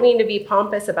 And Right. I don't mean to be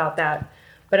pompous about that,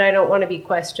 but I don't want to be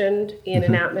questioned in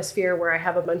an atmosphere where I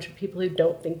have a bunch of people who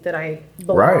don't think that I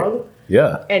belong Right.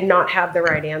 Yeah. and not have the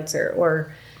right answer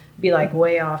or be like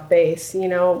way off base.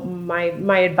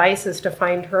 My advice is to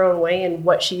find her own way and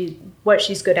what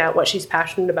she's good at, what she's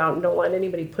passionate about, and don't let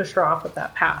anybody push her off of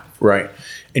that path. Right.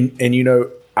 And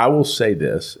I will say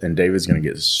this, and David's going to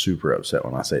get super upset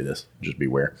when I say this. Just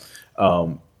beware.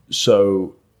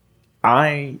 So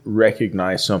I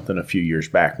recognized something a few years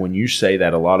back. When you say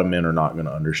that, a lot of men are not going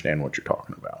to understand what you're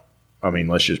talking about. I mean,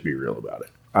 let's just be real about it.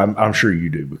 I'm sure you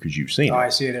do because you've seen it. I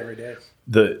see it every day.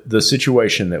 The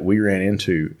situation that we ran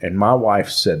into, and my wife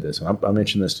said this, and I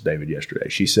mentioned this to David yesterday.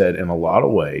 She said, in a lot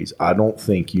of ways, I don't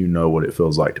think you know what it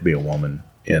feels like to be a woman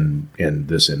in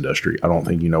this industry. I don't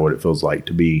think you know what it feels like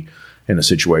to be in a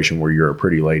situation where you're a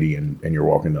pretty lady and you're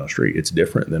walking down the street. It's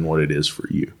different than what it is for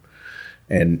you.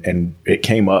 And it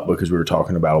came up because we were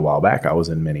talking about a while back. I was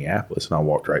in Minneapolis and I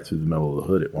walked right through the middle of the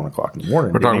hood at 1 o'clock in the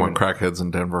morning. We're talking about crackheads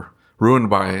in Denver, ruined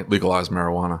by legalized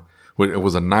marijuana. It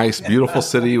was a nice, beautiful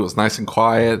city. It was nice and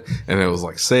quiet, and it was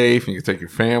like safe, and you could take your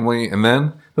family. And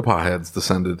then the potheads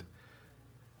descended.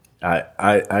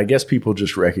 I guess people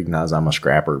just recognize I'm a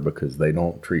scrapper because they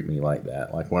don't treat me like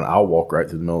that. Like when I'll walk right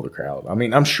through the middle of the crowd. I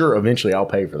mean, I'm sure eventually I'll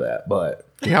pay for that, but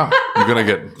Yeah, you're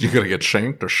gonna get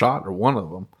shanked or shot or one of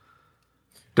them,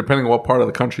 depending on what part of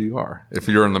the country you are. If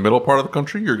you're in the middle part of the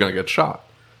country, you're gonna get shot.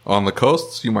 On the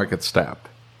coasts, you might get stabbed.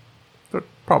 They're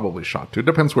probably shot too.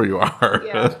 Depends where you are.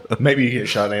 Yeah. maybe you get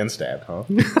shot and stabbed, huh?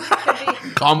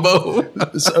 Combo.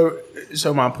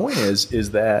 So my point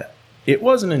is that it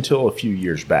wasn't until a few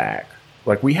years back,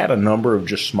 like we had a number of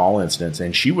just small incidents,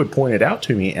 and she would point it out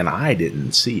to me, and I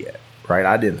didn't see it. Right?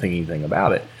 I didn't think anything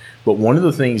about it. But one of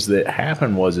the things that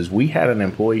happened is we had an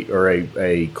employee or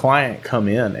a client come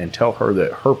in and tell her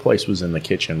that her place was in the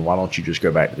kitchen. Why don't you just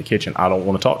go back to the kitchen? I don't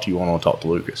want to talk to you. I want to talk to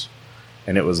Lucas.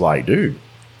 And it was like, dude,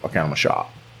 okay, I'm a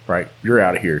shop, right? You're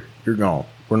out of here. You're gone.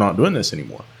 We're not doing this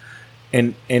anymore.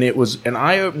 And it was an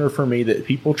eye opener for me that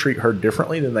people treat her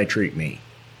differently than they treat me.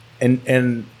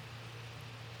 And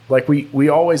like we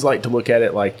always like to look at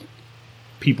it like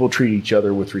people treat each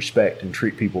other with respect and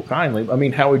treat people kindly. I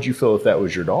mean, how would you feel if that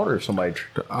was your daughter? If somebody,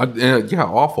 Yeah,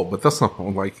 awful. But that's not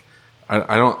like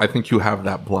I think you have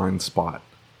that blind spot.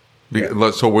 Yeah.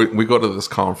 So we go to this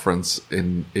conference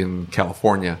in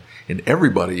California, and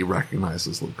everybody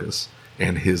recognizes Lucas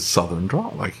and his southern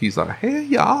drawl. Like he's like, hey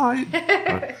y'all,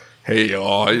 hey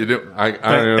y'all, you do? I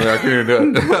can't even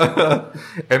do it.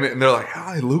 and they're like,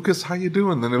 hi Lucas, how you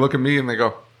doing? Then they look at me and they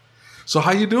go, so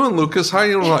how you doing, Lucas? How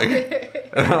you doing? Like.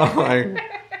 And I'm like,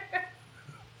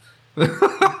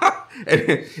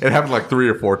 it happened like 3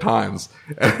 or 4 times.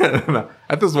 And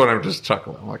at this point, I'm just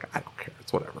chuckling. I'm like, I don't care.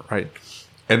 It's whatever, right?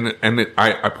 And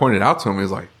I pointed out to him.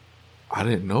 He's like, I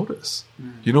didn't notice.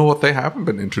 You know what? They haven't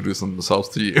been introducing themselves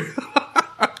to you.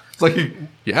 It's like,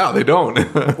 yeah, they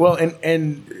don't. Well,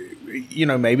 and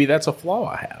maybe that's a flaw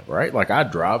I have, right? Like I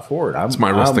drive forward. It's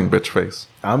my resting bitch face.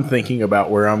 I'm thinking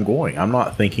about where I'm going. I'm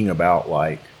not thinking about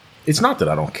like. It's not that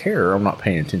I don't care. I'm not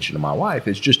paying attention to my wife.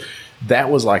 It's just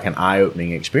that was like an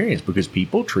eye-opening experience because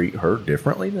people treat her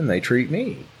differently than they treat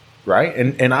me, right?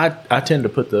 And I tend to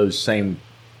put that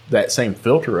same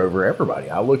filter over everybody.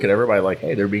 I look at everybody like,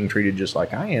 hey, they're being treated just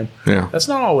like I am. Yeah. That's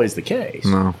not always the case.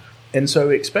 No. And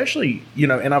so especially,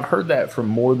 and I've heard that from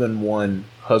more than one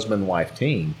husband-wife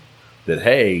team that,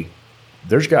 hey,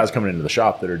 there's guys coming into the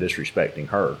shop that are disrespecting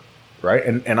her, right?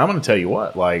 And I'm going to tell you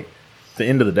what, like, at the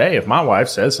end of the day, if my wife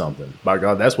says something, by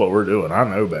God, that's what we're doing. I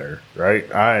know better, right?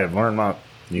 I have learned my.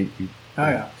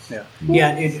 Yeah.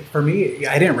 For me,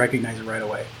 I didn't recognize it right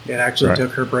away. It actually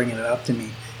took her bringing it up to me,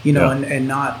 you know, and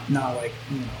not like,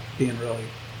 you know, being really,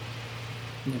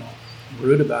 you know,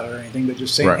 rude about it or anything, but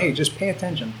just saying, hey, just pay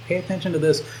attention to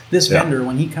this vendor.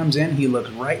 When he comes in, he looks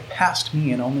right past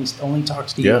me and only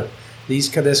talks to you.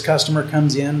 This customer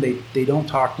comes in, they don't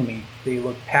talk to me. They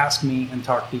look past me and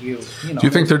talk to you. You know. Do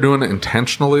you think they're doing it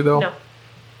intentionally though?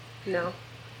 No.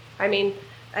 I mean,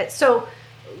 so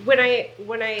when I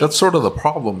that's sort of the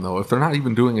problem though. If they're not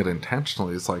even doing it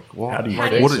intentionally, it's like, well, how do you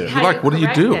what do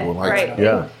you do? Like,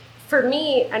 yeah. For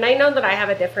me, and I know that I have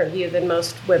a different view than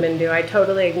most women do. I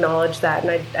totally acknowledge that,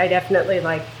 and I definitely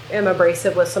like am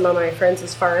abrasive with some of my friends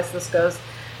as far as this goes.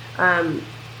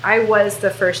 I was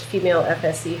the first female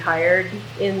FSC hired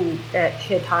at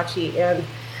Hitachi, and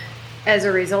as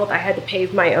a result, I had to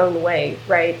pave my own way,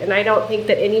 right? And I don't think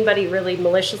that anybody really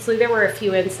maliciously, there were a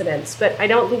few incidents, but I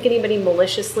don't think anybody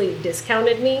maliciously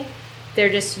discounted me.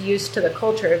 They're just used to the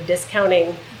culture of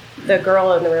discounting the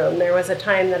girl in the room. There was a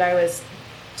time that I was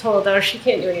told, oh, she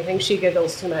can't do anything, she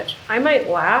giggles too much. I might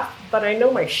laugh, but I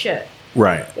know my shit.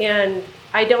 Right. And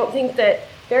I don't think that,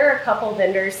 there are a couple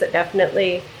vendors that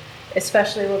definitely,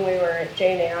 especially when we were at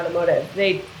J&A Automotive,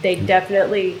 they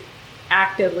definitely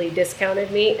actively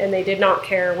discounted me, and they did not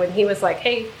care when he was like,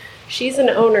 hey, she's an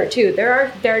owner too. There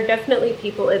are definitely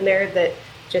people in there that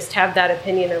just have that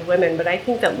opinion of women, but I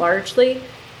think that largely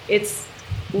it's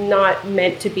not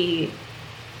meant to be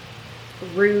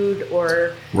rude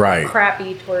or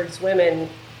crappy towards women,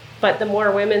 but the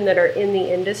more women that are in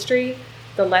the industry,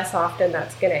 the less often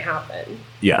that's going to happen.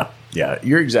 Yeah,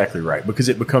 you're exactly right, because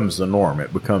it becomes the norm.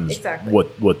 It becomes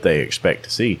what they expect to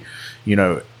see. You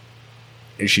know,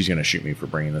 she's going to shoot me for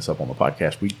bringing this up on the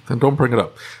podcast. Then don't bring it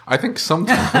up. I think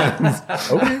sometimes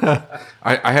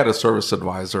I had a service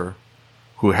advisor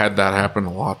who had that happen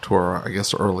a lot to her, I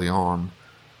guess, early on,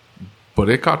 but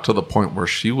it got to the point where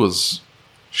she was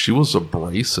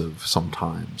abrasive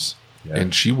sometimes,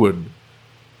 and she would.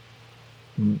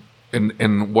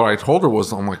 And what I told her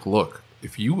was, I'm like, look,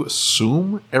 if you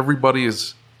assume everybody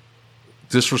is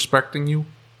disrespecting you,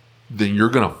 then you're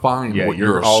going to find what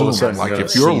you're assuming. Like,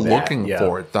 if you're looking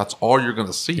for it, that's all you're going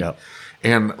to see. Yep.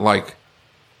 And like,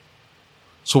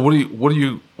 so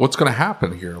what's going to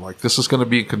happen here? Like, this is going to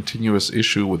be a continuous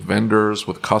issue with vendors,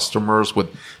 with customers,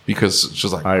 because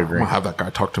she's like, I agree. I'm going to have that guy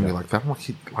talk to me like that. I'm like,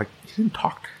 he didn't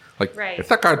talk. Like, if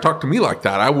that guy talked to me like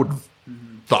that, I would have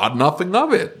thought nothing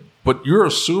of it. But you're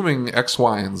assuming X,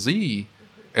 Y, and Z.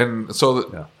 And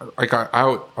so like,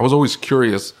 I was always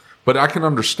curious, but I can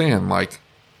understand,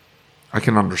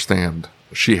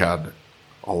 she had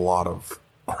a lot of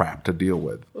crap to deal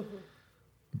with. Mm-hmm.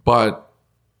 But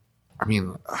I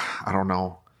mean, I don't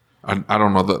know. I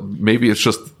don't know that maybe it's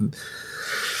just.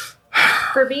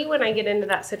 For me, when I get into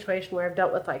that situation where I've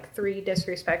dealt with like 3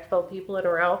 disrespectful people in a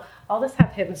row, I'll just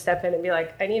have him step in and be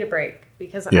like, I need a break,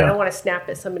 because I don't want to snap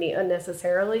at somebody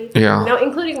unnecessarily. Yeah. You know,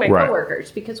 including my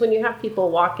coworkers, because when you have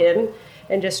people walk in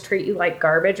and just treat you like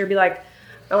garbage or be like,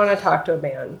 I want to talk to a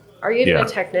man. Are you a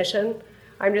technician?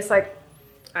 I'm just like,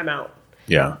 I'm out.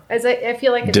 Yeah. As I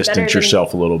feel like it's distance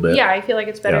yourself a little bit. Yeah, I feel like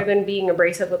it's better than being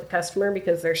abrasive with the customer,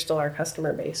 because they're still our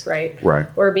customer base, right? Right.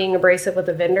 Or being abrasive with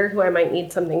a vendor who I might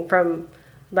need something from,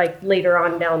 like, later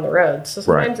on down the road. So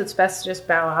sometimes it's best to just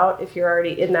bow out if you're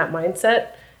already in that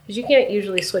mindset, because you can't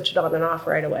usually switch it on and off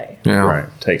right away. Yeah. Right.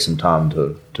 Take some time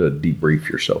to debrief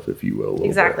yourself, if you will.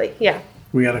 Exactly. Bit. Yeah.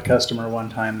 We had a customer one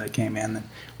time that came in, and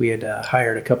we had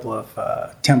hired a couple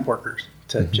of temp workers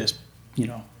to just, you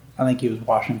know, I think he was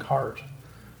washing cars.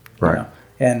 Right. You know?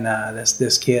 And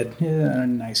this kid, a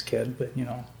nice kid, but, you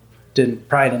know,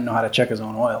 probably didn't know how to check his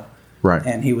own oil. Right.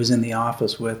 And he was in the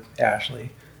office with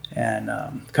Ashley, and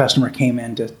the customer came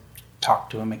in to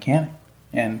talk to a mechanic.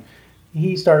 And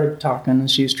he started talking, and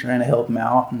she's trying to help him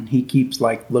out, and he keeps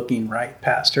like looking right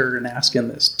past her and asking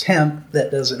this temp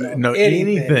that doesn't know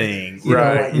anything. You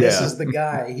know, like, this is the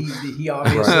guy. He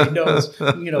obviously knows,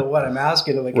 you know, what I'm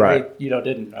asking him. The guy, you know,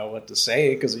 didn't know what to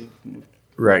say because he.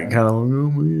 Right, kind of. Oh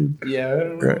man. Yeah.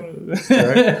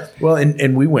 Right. Well,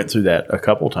 and we went through that a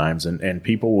couple times, and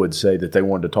people would say that they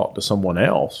wanted to talk to someone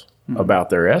else about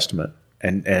their estimate.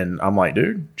 And I'm like,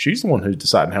 dude, she's the one who's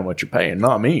deciding how much you're paying,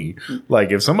 not me.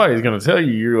 Like, if somebody's going to tell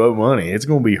you you owe money, it's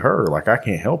going to be her. Like, I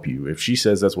can't help you. If she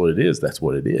says that's what it is, that's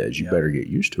what it is. You better get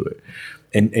used to it.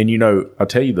 And you know, I'll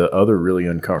tell you the other really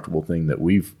uncomfortable thing that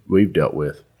we've dealt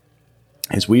with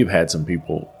is we've had some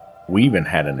people. We even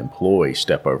had an employee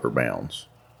step over bounds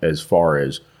as far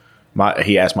as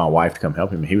he asked my wife to come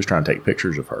help him. He was trying to take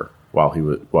pictures of her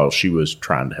while she was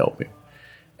trying to help him.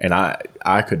 And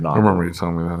I could not. I remember you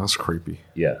telling me that. That's creepy.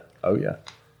 Yeah. Oh, yeah.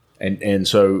 And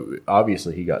so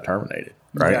obviously he got terminated,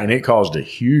 right? Yeah. And it caused a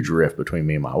huge rift between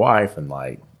me and my wife. And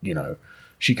like, you know,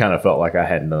 she kind of felt like I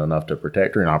hadn't done enough to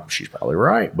protect her, and she's probably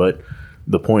right. But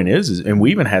the point is, and we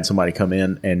even had somebody come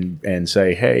in and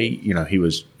say, hey, he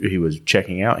was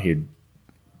checking out. He had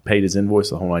paid his invoice,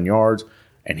 the whole 9 yards,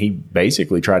 and he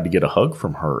basically tried to get a hug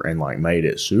from her and like made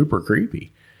it super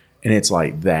creepy. And it's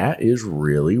like, that is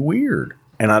really weird.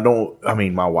 And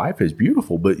my wife is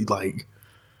beautiful, but like,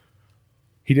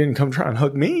 he didn't come try and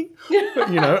hug me,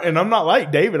 and I'm not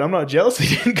like David. I'm not jealous.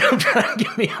 He didn't come try and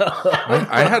give me a hug.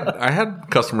 I had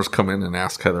customers come in and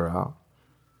ask Heather out.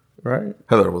 Right.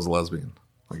 Heather was lesbian.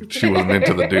 Like, she wasn't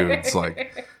into the dudes.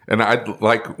 Like, and I'd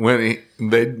like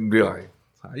they'd be like,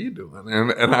 how you doing?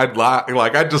 And I'd laugh,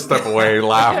 like, I'd just step away,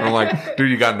 laugh, and I'm like,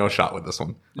 dude, you got no shot with this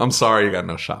one. I'm sorry, you got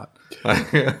no shot.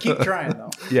 Keep trying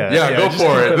though. Yeah, go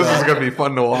for it. This is gonna be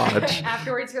fun to watch.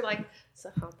 Afterwards, you're like, so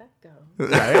how'd that go?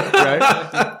 Right.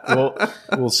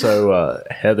 Well. So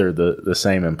Heather, the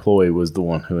same employee, was the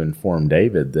one who informed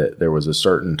David that there was a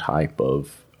certain type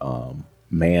of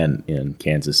man in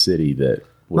Kansas City that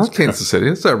was not Kansas City.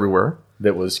 It's everywhere.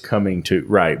 That was coming to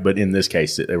but in this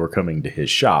case, they were coming to his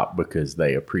shop because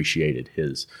they appreciated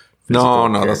his.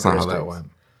 No, that's not how that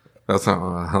went. That's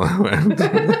not how that went.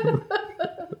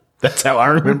 That's how I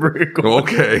remember it going.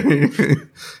 Okay.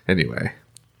 Anyway.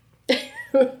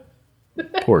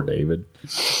 Poor David.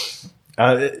 Dude,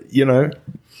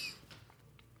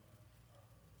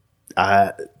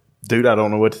 I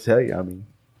don't know what to tell you. I mean,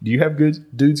 do you have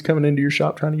good dudes coming into your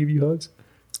shop trying to give you hugs?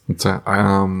 What's that?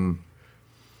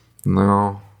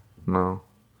 No.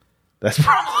 That's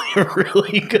probably a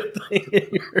really good thing in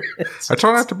your I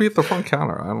try not to be at the front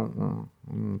counter. I don't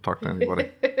talk to anybody.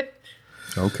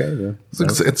 Okay, then.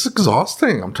 It's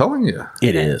exhausting. I'm telling you.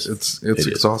 It is. It's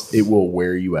exhausting. It will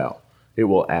wear you out. It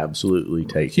will absolutely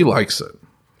take. He likes it.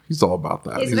 He's all about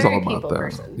that. He's all about that.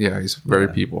 Person. Yeah, he's a very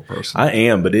people person. I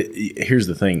am, but here's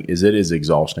the thing: it is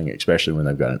exhausting, especially when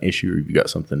they've got an issue or you've got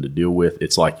something to deal with.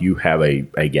 It's like you have a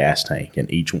gas tank,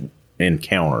 and each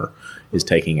encounter is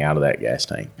taking out of that gas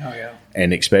tank. Oh yeah,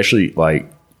 and especially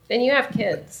like. And you have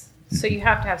kids, so you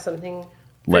have to have something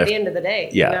for left. the end of the day.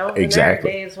 Yeah, And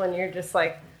exactly. there are days when you're just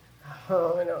like,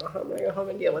 oh, I know how I'm going to go home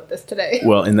and deal with this today.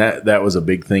 Well, and that was a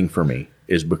big thing for me,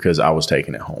 is because I was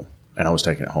taking it home. And I was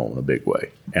taking it home in a big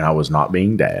way. And I was not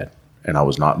being dad. And I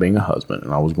was not being a husband.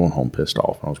 And I was going home pissed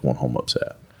off. And I was going home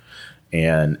upset.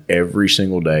 And every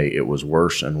single day, it was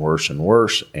worse and worse and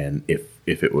worse. And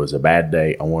if it was a bad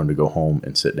day, I wanted to go home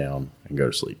and sit down and go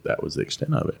to sleep. That was the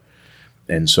extent of it.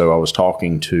 And so I was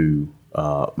talking to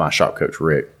my shop coach,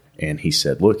 Rick. And he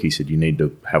said, look, you need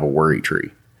to have a worry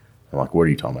tree. I'm like, what are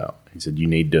you talking about? He said, you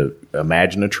need to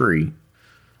imagine a tree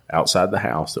outside the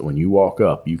house that when you walk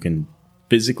up, you can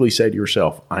physically say to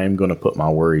yourself, I am going to put my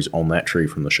worries on that tree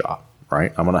from the shop,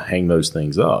 right? I'm going to hang those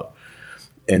things up.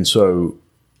 And so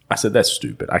I said, that's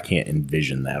stupid. I can't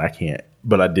envision that. I can't.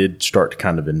 But I did start to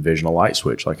kind of envision a light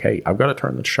switch. Like, hey, I've got to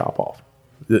turn the shop off.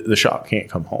 The shop can't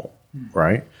come home,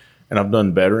 right? And I've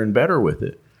done better and better with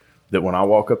it. That when I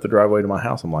walk up the driveway to my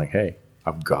house, I'm like, hey,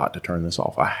 I've got to turn this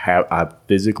off. I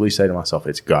physically say to myself,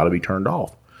 it's got to be turned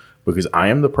off. Because I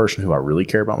am the person who I really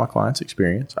care about my client's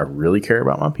experience. I really care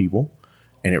about my people.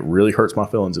 And it really hurts my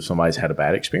feelings if somebody's had a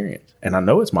bad experience. And I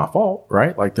know it's my fault,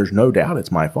 right? Like, there's no doubt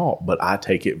it's my fault, but I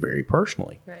take it very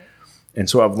personally. Right. And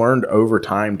so I've learned over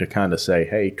time to kind of say,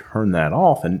 hey, turn that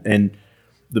off. And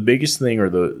the biggest thing, or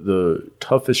the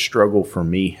toughest struggle for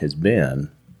me, has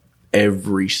been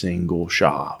every single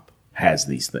shop has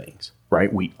these things,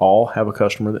 right? We all have a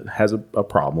customer that has a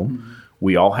problem. Mm-hmm.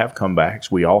 We all have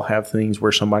comebacks. We all have things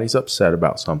where somebody's upset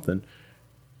about something.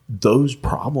 Those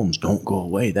problems don't go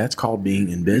away. That's called being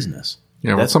in business.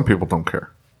 Yeah, but some people don't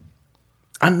care.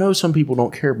 I know some people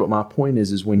don't care, but my point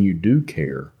is when you do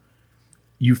care,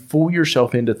 you fool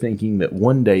yourself into thinking that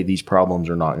one day these problems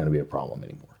are not going to be a problem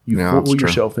anymore. You fool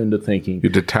yourself into thinking. You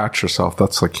detach yourself.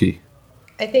 That's the key.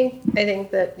 I think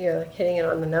that hitting it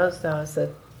on the nose though is that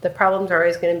the problems are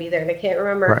always going to be there. And I can't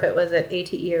remember if it was at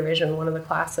ATE or Vision, one of the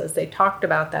classes, they talked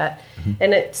about that. Mm-hmm.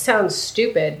 And it sounds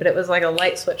stupid, but it was like a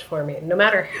light switch for me. No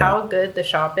matter how good the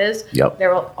shop is,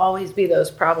 there will always be those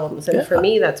problems. And for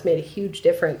me, that's made a huge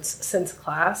difference since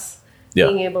class.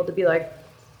 Being able to be like,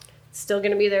 still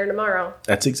going to be there tomorrow.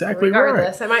 That's exactly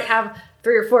regardless. right. I might have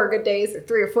 3 or 4 good days or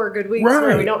 3 or 4 good weeks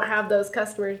where we don't have those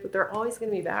customers, but they're always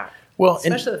going to be back. Well,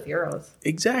 especially with Euros.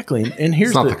 Exactly. And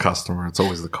here's it's not the customer, it's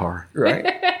always the car. Right.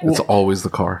 It's always the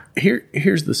car.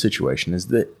 Here's the situation is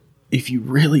that if you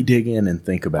really dig in and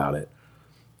think about it,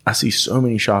 I see so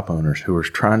many shop owners who are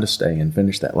trying to stay and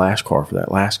finish that last car for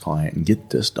that last client and get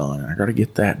this done. And I got to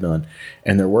get that done.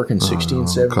 And they're working 60 and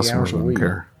 70 hours a week.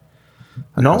 Not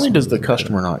only does the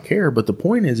customer not care, but the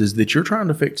point is that you're trying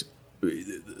to fix.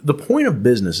 the point of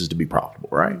business is to be profitable,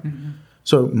 right? Mm-hmm.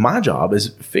 So my job is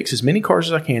fix as many cars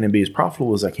as I can and be as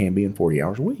profitable as I can be in 40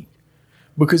 hours a week.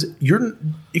 Because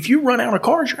if you run out of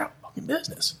cars, you're out of fucking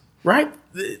business, right?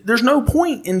 There's no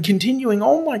point in continuing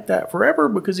on like that forever,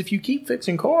 because if you keep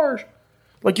fixing cars,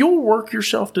 like, you'll work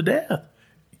yourself to death.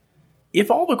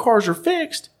 If all the cars are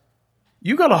fixed,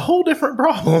 you got a whole different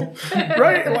problem,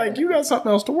 right? Like, you got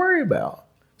something else to worry about.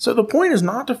 So the point is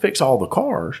not to fix all the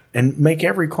cars and make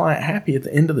every client happy at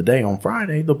the end of the day on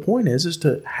Friday. The point is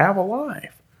to have a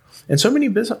life. And so many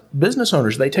business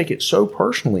owners, they take it so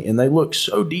personally and they look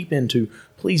so deep into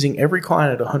pleasing every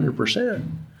client at 100%.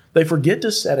 They forget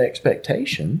to set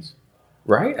expectations,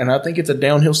 right? And I think it's a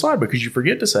downhill slide, because you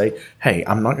forget to say, hey,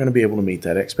 I'm not going to be able to meet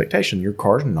that expectation. Your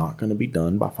car's not going to be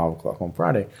done by 5 o'clock on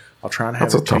Friday. I'll try and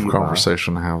have That's a tough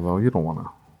conversation to have, though. You don't want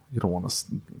to.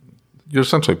 You're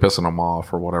essentially pissing them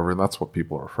off or whatever. That's what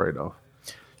people are afraid of.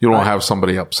 You don't have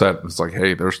somebody upset. It's like,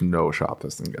 hey, there's no shot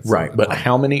this thing gets right. But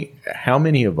how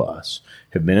many of us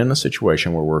have been in a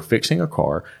situation where we're fixing a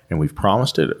car and we've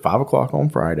promised it at 5 o'clock on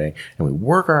Friday, and we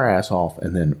work our ass off,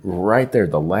 and then right there,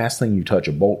 the last thing you touch,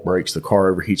 a bolt breaks, the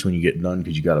car overheats when you get done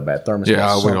because you got a bad thermostat.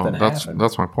 Yeah, we don't.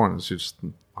 That's my point. It's just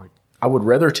like, I would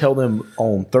rather tell them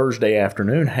on Thursday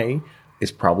afternoon, hey,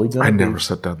 it's probably going to be. I never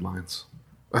set deadlines.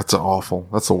 That's awful.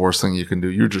 That's the worst thing you can do.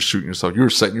 You're just shooting yourself. You're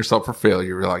setting yourself for failure.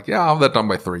 You're like, yeah, I'll have that done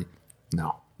by 3.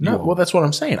 No. Well, that's what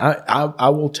I'm saying. I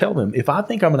will tell them, if I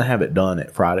think I'm going to have it done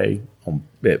at Friday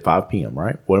at 5 p.m.,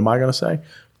 right? What am I going to say?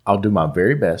 I'll do my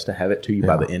very best to have it to you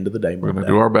by the end of the day. We're going to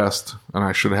do our best, and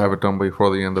I should have it done before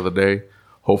the end of the day.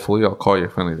 Hopefully, I'll call you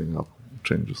if anything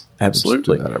changes.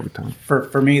 Absolutely. Do that every time.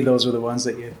 For me, those are the ones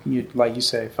that you like you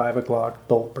say, 5 o'clock,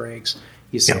 bolt breaks.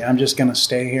 You say, I'm just going to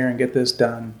stay here and get this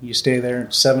done. You stay there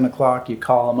at 7 o'clock. You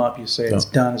call them up. You say, it's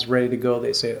done. It's ready to go.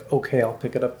 They say, okay, I'll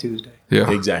pick it up Tuesday.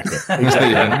 Yeah, exactly.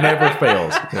 It never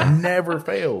fails. Yeah. Never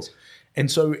fails.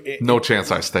 And so no chance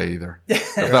I stay either.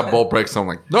 If that bolt breaks, I'm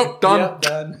like, nope, done. Yep,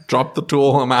 done. Drop the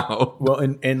tool. I'm out. Well,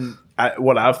 and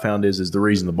what I've found is the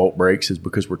reason the bolt breaks is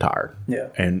because we're tired. Yeah.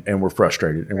 And we're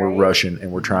frustrated, and we're rushing,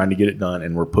 and we're trying to get it done,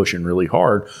 and we're pushing really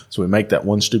hard. So we make that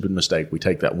one stupid mistake. We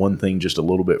take that one thing just a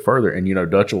little bit further. And,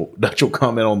 Dutch will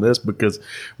comment on this, because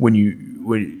when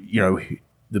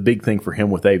the big thing for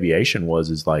him with aviation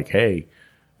is like, hey,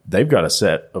 they've got a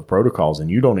set of protocols,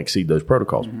 and you don't exceed those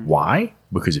protocols. Mm-hmm. Why?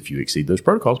 Because if you exceed those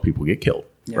protocols, people get killed.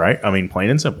 Yeah. Right? I mean, plain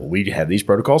and simple. We have these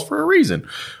protocols for a reason.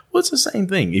 Well, it's the same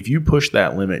thing. If you push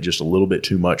that limit just a little bit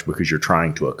too much because you're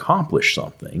trying to accomplish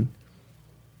something,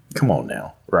 come on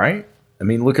now, right? I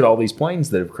mean, look at all these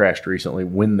planes that have crashed recently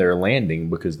when they're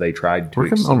landing because they tried to. We're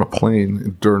getting on a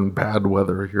plane during bad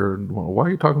weather here. Why are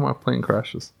you talking about plane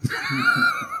crashes?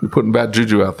 You're putting bad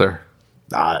juju out there.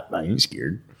 I ain't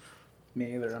scared.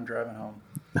 Me either. I'm driving home.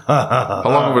 How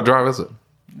long of a drive is it?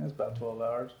 It's about 12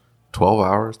 hours. 12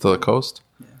 hours to the coast?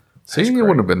 Yeah. See, it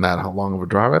wouldn't have been that long of a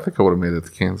drive. I think I would have made it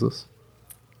to Kansas.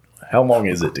 How long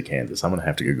is it to Kansas? I'm going to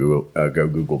have to go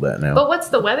Google that now. But what's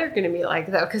the weather going to be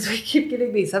like, though? Because we keep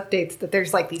getting these updates that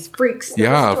there's like these freaks.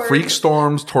 Yeah, freak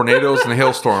storms, tornadoes, and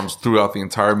hailstorms throughout the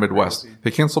entire Midwest.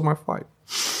 They canceled my flight.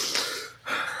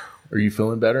 Are you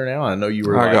feeling better now? I know you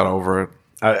were. I got over it.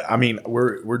 I mean,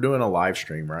 we're doing a live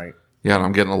stream, right? Yeah, and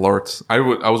I'm getting alerts. I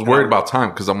was worried about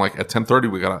time because I'm like, at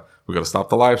 10:30 we gotta stop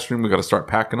the live stream. We gotta start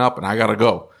packing up, and I gotta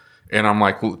go. And I'm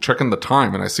like checking the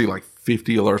time, and I see like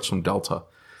 50 alerts from Delta,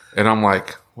 and I'm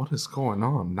like, what is going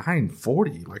on?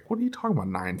 9:40? Like, what are you talking about?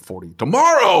 9:40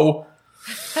 tomorrow?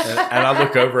 And I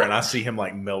look over and I see him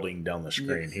like melting down the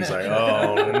screen. He's like,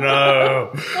 oh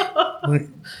no, like,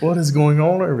 what is going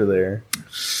on over there?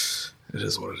 It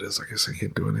is what it is. I guess I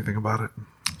can't do anything about it.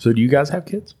 So, do you guys have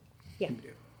kids? Yeah.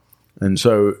 And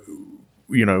so,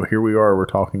 here we are. We're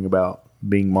talking about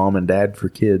being mom and dad for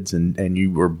kids, and you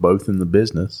were both in the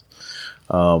business.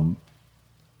 The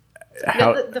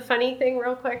funny thing,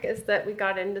 real quick, is that we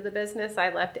got into the business.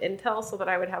 I left Intel so that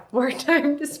I would have more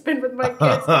time to spend with my kids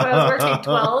because I was working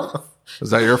 12. Is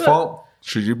that your fault?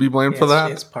 Should you be blamed for that?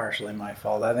 It's partially my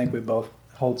fault. I think we both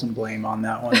hold some blame on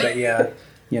that one. But yeah.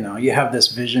 You have this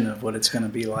vision of what it's going to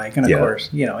be like. And of course,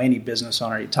 any business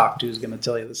owner you talk to is going to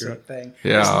tell you the same thing.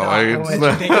 Yeah. It's not what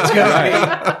you think it's going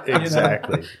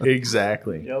to be.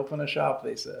 Exactly. You open a shop,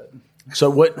 they said. So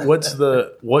what's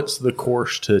the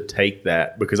course to take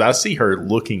that? Because I see her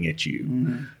looking at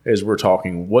you as we're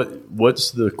talking.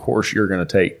 What's the course you're going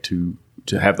to take to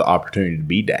have the opportunity to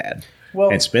be dad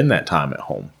and spend that time at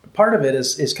home? Part of it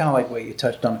is kind of like what you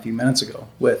touched on a few minutes ago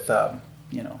with,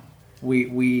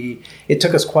 it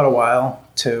took us quite a while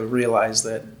to realize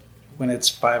that when it's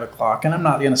 5 o'clock, and I'm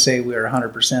not going to say we're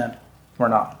 100%, we're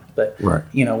not, but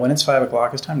when it's 5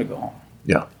 o'clock, it's time to go home.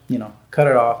 Yeah. Cut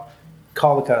it off,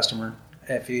 call the customer.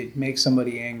 If it makes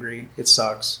somebody angry, it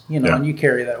sucks, and you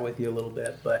carry that with you a little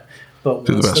bit, but what's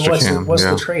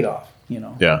the trade-off?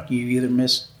 Yeah. You either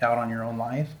miss out on your own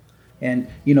life, and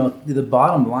the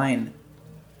bottom line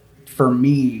for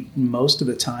me, most of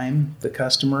the time, the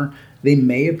customer, they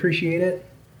may appreciate it,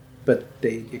 but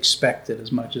they expect it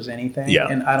as much as anything. Yeah.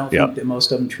 And I don't think that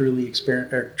most of them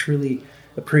truly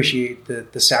appreciate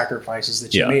the sacrifices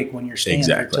that you make when you're staying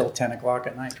there till 10 o'clock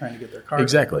at night trying to get their car.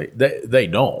 Exactly. They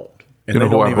don't. And you know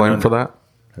who I blame for that?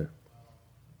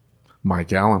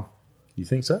 Mike Allen. You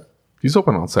think so? He's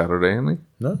open on Saturday, isn't he?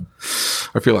 No.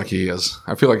 I feel like he is.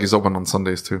 I feel like he's open on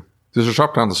Sundays too. There's a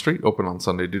shop down the street open on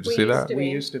Sunday. Did you see that? We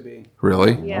used to be.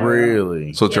 Really? Yeah.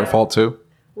 Really? So it's your fault too?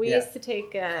 We used to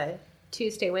take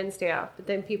Tuesday, Wednesday off, but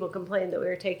then people complained that we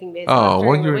were taking days off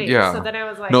during the week. Yeah. So then I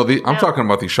was like, no, I'm talking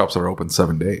about these shops that are open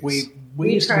 7 days.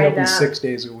 We used to be open 6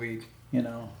 days a week, and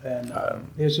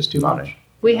it was just too much.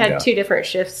 We had 2 different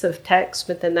shifts of techs,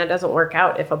 but then that doesn't work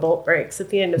out if a bolt breaks at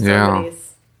the end of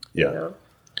somebody's. Yeah.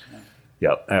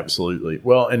 Yeah, absolutely.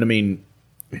 Well, and I mean,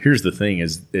 here's the thing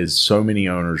is so many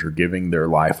owners are giving their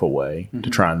life away to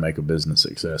try and make a business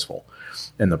successful.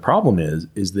 And the problem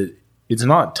is that it's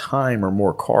not time or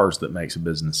more cars that makes a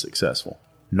business successful.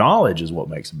 Knowledge is what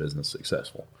makes a business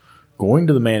successful. Going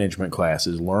to the management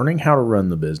classes, learning how to run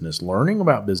the business, learning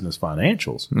about business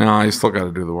financials. No, you still got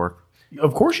to do the work.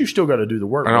 Of course, you still got to do the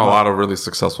work. I know a lot of really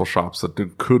successful shops that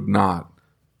could not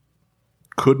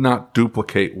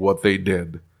duplicate what they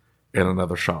did in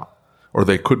another shop, or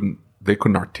they couldn't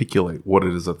articulate what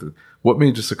it is what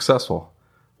made you successful.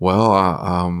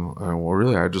 Well,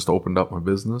 really, I just opened up my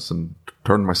business and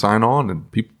turned my sign on, and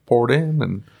people poured in.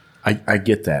 And I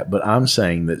get that, but I'm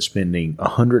saying that spending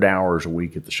 100 hours a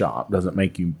week at the shop doesn't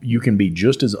make you can be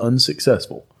just as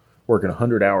unsuccessful working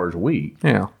 100 hours a week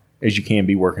as you can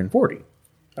be working 40.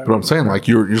 But I'm saying, like,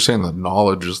 you're saying that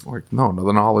knowledge is like, no,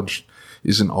 the knowledge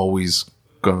isn't always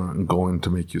going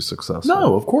to make you successful.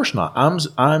 No, of course not.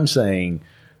 I'm saying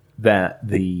that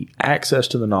the access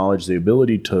to the knowledge, the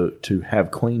ability to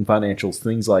have clean financials,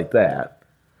 things like that,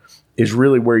 is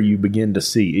really where you begin to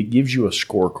see. It gives you a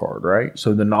scorecard, right?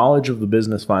 So the knowledge of the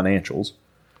business financials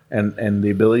and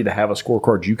the ability to have a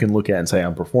scorecard you can look at and say,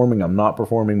 I'm performing, I'm not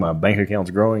performing, my bank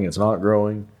account's growing, it's not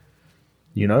growing.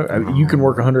 You can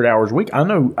work 100 hours a week. I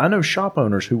know shop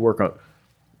owners who work on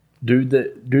dude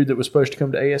that was supposed to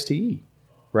come to ASTE,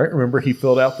 right? Remember he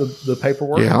filled out the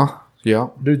paperwork? Yeah.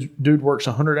 Dude works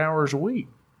 100 hours a week,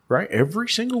 right? Every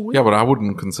single week. Yeah, but I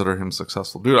wouldn't consider him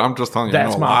successful. Dude, I'm just telling you.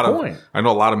 That's my point. I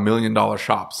know a lot of $1 million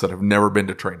shops that have never been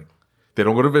to training. They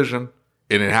don't go to Vision,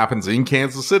 and it happens in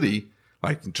Kansas City.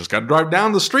 Like, just got to drive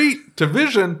down the street to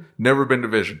Vision. Never been to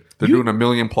Vision. They're doing $1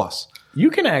 million plus.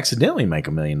 You can accidentally make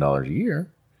 $1 million a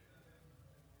year.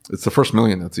 It's the first $1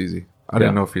 million that's easy. I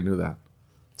didn't know if you knew that.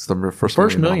 It's the first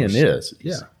 $1 million is.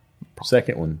 Yeah.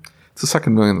 Second one. It's the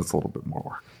second $1 million that's a little bit more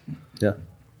work. Yeah.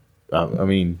 I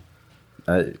mean,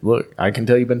 look, I can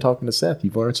tell you've been talking to Seth.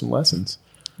 You've learned some lessons.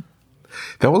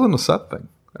 That wasn't a Seth thing.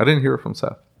 I didn't hear it from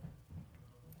Seth.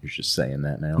 You're just saying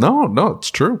that now? No, it's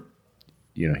true.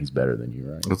 He's better than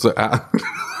you, right? It's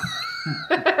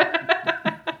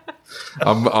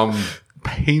I'm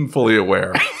painfully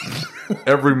aware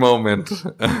every moment.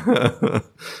 I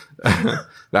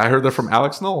heard that from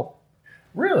Alex Knoll.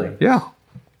 Really? Yeah.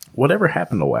 Whatever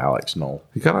happened to Alex Knoll?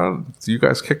 He got out. You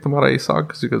guys kicked him out of ASOG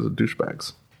because you guys are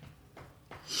douchebags.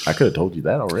 I could have told you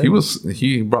that already.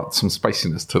 He brought some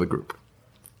spiciness to the group.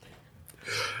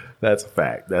 That's a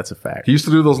fact. He used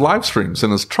to do those live streams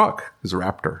in his truck, his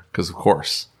Raptor, because of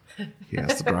course he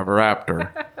has to drive a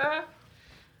Raptor.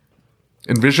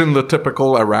 Envision the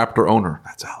typical Raptor owner.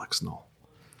 That's Alex Knoll.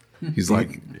 He's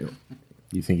like,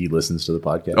 you think he listens to the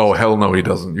podcast? Oh, hell no, he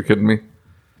doesn't. You kidding me?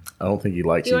 I don't think he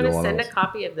likes either one. Do you want to of send those. a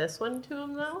copy of this one to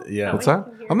him, though? Yeah. What's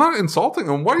that? I'm not insulting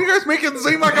him. Why do you guys make it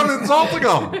seem like I'm insulting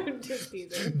him?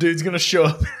 Dude's going to show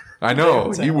up. I know.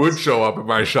 He would show up at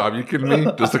my shop. You kidding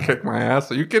me? Just to kick my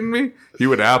ass? Are you kidding me? He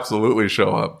would absolutely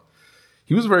show up.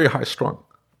 He was very high strung.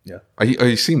 Yeah.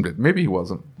 He seemed it. Maybe he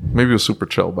wasn't. Maybe he was super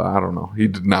chill, but I don't know. He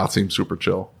did not seem super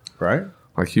chill. Right?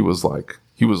 Like he was like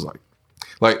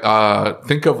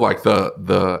think of like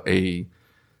your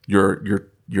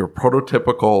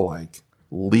prototypical like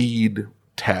lead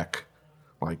tech,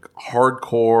 like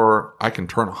hardcore. I can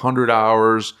turn 100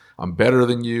 hours. I'm better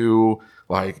than you.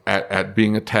 Like at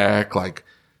being a tech, like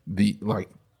the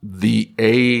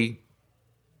A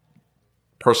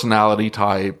personality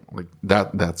type, like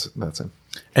that's him.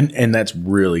 And that's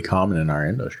really common in our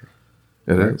industry.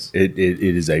 It is. It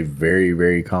is a very,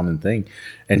 very common thing.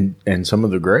 And some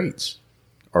of the greats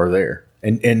are there.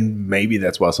 And maybe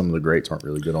that's why some of the greats aren't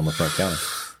really good on the front counter.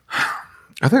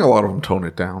 I think a lot of them tone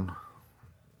it down.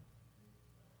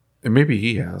 And maybe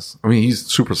he has. I mean, he's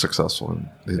super successful.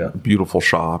 In a beautiful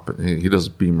shop. He does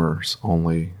Beamers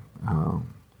only.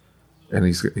 And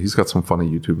he's got some funny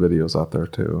YouTube videos out there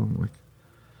too. Like,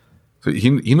 so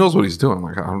he knows what he's doing.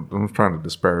 Like, I'm trying to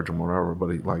disparage him or whatever, but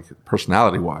he, like,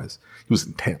 personality wise, he was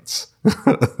intense.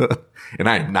 And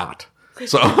I am not.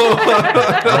 So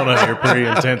I don't know. You're pretty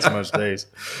intense most days.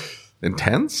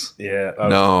 Intense? Yeah.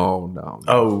 No.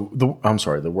 Oh, I'm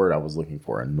sorry. The word I was looking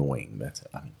for, annoying. That's it.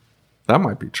 I mean, that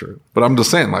might be true. But I'm just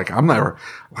saying, like, I'm never,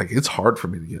 like, it's hard for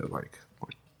me to get, like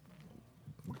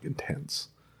intense.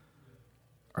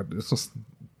 It's just,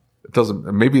 it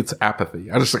doesn't, maybe it's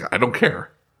apathy. I just, like, I don't care.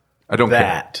 I don't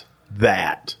care.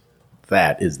 That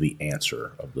is the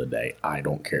answer of the day. I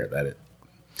don't care.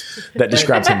 That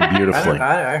describes him beautifully.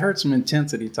 I heard some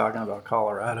intensity talking about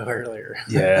Colorado earlier.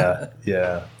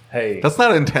 Yeah. Hey, that's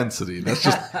not intensity.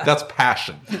 That's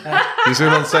passion. You see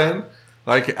what I'm saying?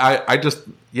 Like, I just,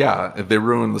 they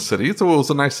ruined the city. It was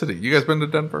a nice city. You guys been to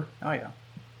Denver? Oh, yeah.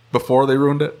 Before they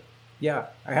ruined it? Yeah.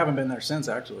 I haven't been there since,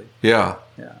 actually. Yeah.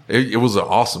 It was an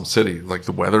awesome city. Like,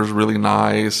 the weather's really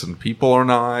nice, and people are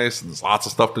nice, and there's lots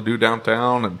of stuff to do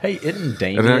downtown. And hey, and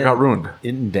then it got ruined.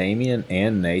 Isn't Damien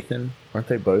and Nathan, aren't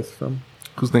they both from?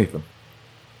 Who's Nathan?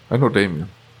 I know Damien.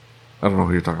 I don't know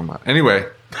who you're talking about. Anyway.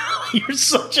 You're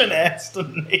such an ass to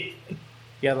Nathan.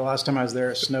 Yeah, the last time I was there,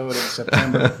 it snowed in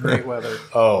September. Great weather.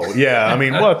 Oh, yeah. I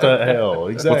mean, what the hell?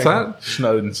 Exactly. What's that?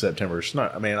 Snowed in September.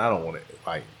 I mean, I don't want it.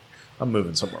 Like, I'm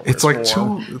moving somewhere. It's like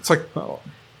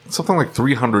something like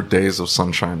 300 days of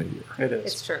sunshine a year. It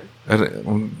is. It's true.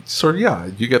 So,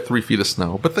 you get 3 feet of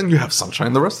snow, but then you have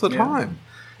sunshine the rest of the time.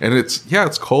 And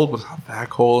it's cold, but it's not that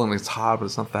cold. And it's hot, but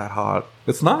it's not that hot.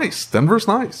 It's nice. Denver's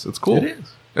nice. It's cool. It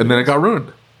is. And then it got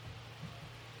ruined.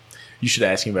 You should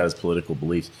ask him about his political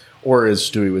beliefs. Or as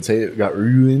Stewie would say, it got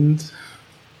ruined.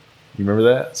 You remember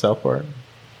that, South Park?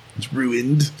 It's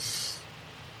ruined.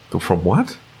 From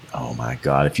what? Oh, my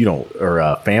God. If you don't...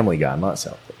 Or Family Guy, not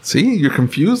South Park. See, you're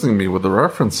confusing me with the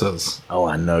references. Oh,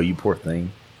 I know. You poor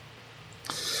thing.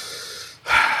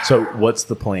 So, what's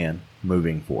the plan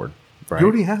moving forward? Right? He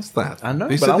already has that. I know.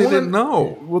 They said they didn't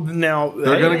know. Well, now...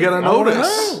 They're going to get a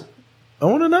notice. I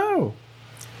want to know.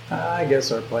 I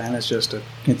guess our plan is just to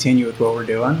continue with what we're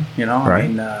doing. You know, right. I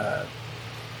mean,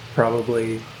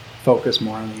 probably focus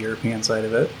more on the European side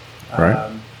of it.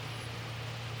 Right.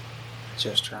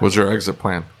 Just trying. What's your exit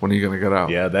plan? When are you going to get out?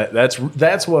 Yeah,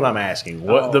 that's what I'm asking.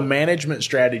 What the management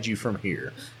strategy from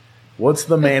here? What's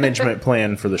the management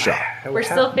plan for the shop? We're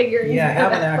still figuring. Yeah, I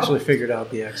haven't actually figured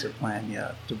out the exit plan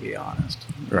yet, to be honest.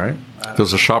 Right.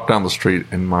 There's a shop down the street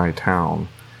in my town.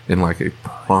 In like a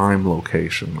prime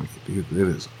location. Like, it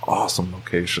is awesome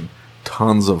location.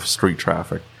 Tons of street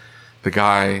traffic. The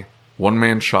guy,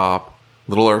 one-man shop,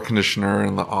 little air conditioner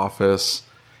in the office.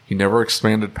 He never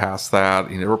expanded past that.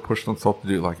 He never pushed himself to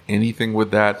do like anything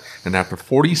with that. And after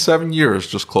 47 years,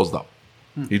 just closed up.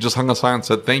 He just hung a sign and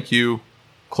said, "Thank you,"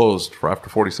 closed for after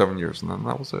 47 years. And then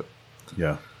that was it.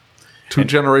 Yeah.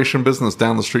 2-generation business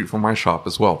down the street from my shop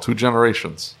as well. 2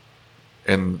 generations.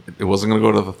 And it wasn't going to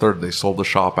go to the third. They sold the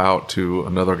shop out to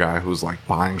another guy who's like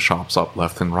buying shops up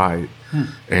left and right.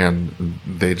 And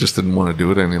they just didn't want to do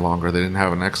it any longer. They didn't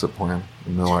have an exit plan.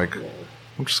 And they're like,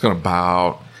 "I'm just going to bow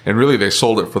out." And really, they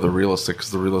sold it for the real estate because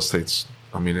the real estate's,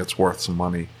 I mean, it's worth some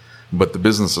money. But the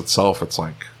business itself, it's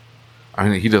like, I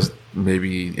mean, he does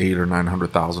maybe $800,000 or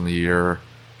 $900,000 a year.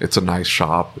 It's a nice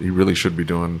shop. He really should be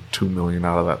doing $2 million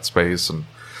out of that space. And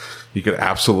he could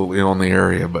absolutely own the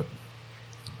area, but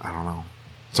I don't know.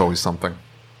 It's always something.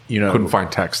 You know, couldn't find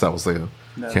text. That was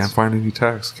can't find any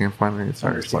text. Can't find any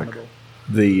text. It's like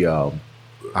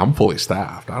I'm fully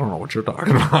staffed. I don't know what you're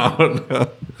talking about.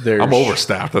 I'm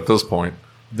overstaffed at this point.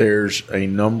 There's a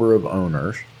number of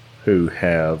owners who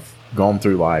have gone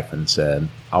through life and said,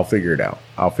 "I'll figure it out.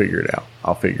 I'll figure it out.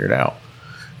 I'll figure it out."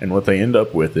 And what they end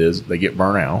up with is they get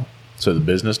burnt out. So the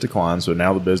business declines. So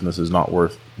now the business is not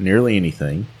worth nearly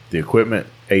anything. The equipment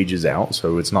ages out.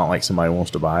 So it's not like somebody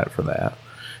wants to buy it for that.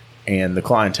 And the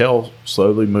clientele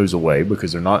slowly moves away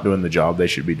because they're not doing the job they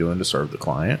should be doing to serve the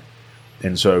client.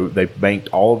 And so they banked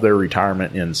all of their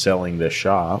retirement in selling this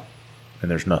shop,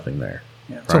 and there's nothing there.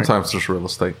 Yeah, right? Sometimes there's real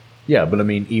estate. Yeah, but I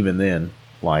mean, even then,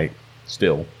 like,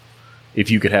 still,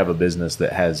 if you could have a business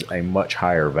that has a much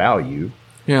higher value,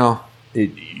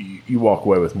 you walk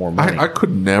away with more money. I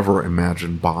could never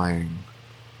imagine buying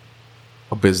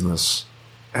a business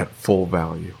at full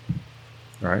value.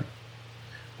 Right.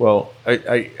 Well,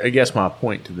 I guess my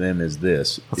point to them is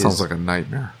this. That sounds like a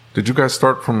nightmare. Did you guys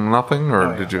start from nothing,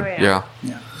 or did you? Yeah.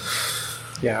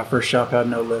 Yeah, first shop had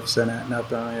no lifts in it,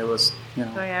 nothing. It was, Oh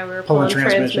yeah, we were pulling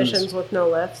transmissions with no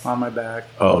lifts on my back.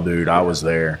 Oh, dude, I was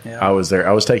there. Yeah. I was there.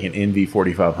 I was taking NV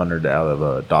 4500 out of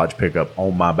a Dodge pickup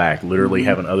on my back, literally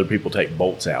having other people take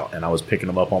bolts out, and I was picking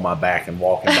them up on my back and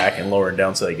walking back and lowering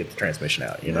down so they get the transmission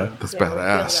out. You know, That's Yeah, we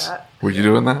badass. feel that. Were you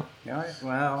doing that? Yeah,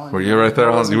 well, Were you right there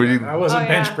on? I wasn't Oh, yeah.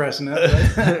 bench pressing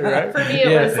it. But, right? For me,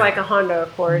 it was like a Honda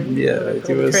Accord. Yeah, with it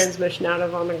the was- transmission out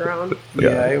of on the ground.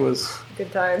 yeah, it was.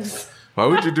 Good times. Why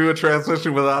would you do a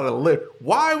transmission without a lift?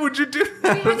 Why would you do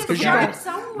that?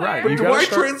 Right, you gotta Why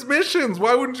start- transmissions?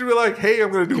 Why wouldn't you be like, hey,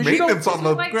 I'm going to do 'Cause you don't- maintenance on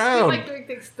the ground? We like doing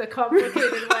things the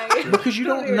complicated way. Because you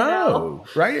don't even know,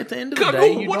 right? At the end of the God,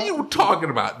 day, what are you talking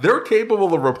about? They're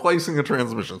capable of replacing a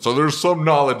transmission, so there's some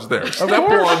knowledge there. Step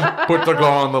one, put the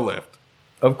car on the lift.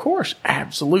 Of course,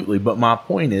 absolutely. But my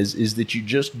point is that you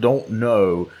just don't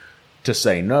know to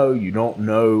say no. You don't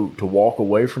know to walk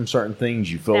away from certain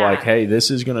things. You feel Yeah. like, hey,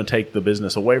 this is going to take the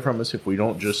business away from us if we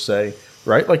don't just say,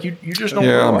 right? Like you just don't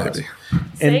Yeah, realize. maybe.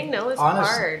 Saying no is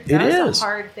honest- hard. it That's is. a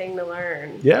hard thing to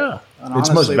learn. Yeah. And It's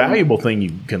the most honestly, valuable thing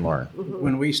you can learn.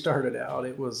 When we started out,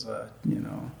 it was,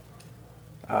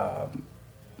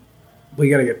 we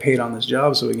got to get paid on this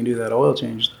job so we can do that oil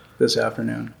change this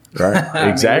afternoon. Right. I mean,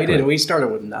 Exactly. we started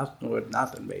with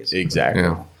nothing basically. Exactly.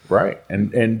 Yeah. Right.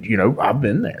 And you know, I've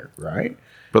been there, right?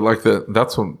 But like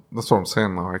that's what I'm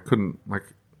saying though. I couldn't like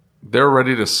they're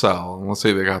ready to sell, and let's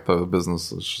say they got the business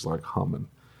that's just like humming,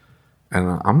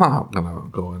 and I'm not gonna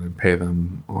go in and pay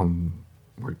them on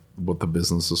like what the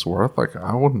business is worth. Like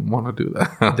I wouldn't want to do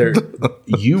that. There,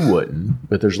 you wouldn't,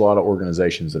 but there's a lot of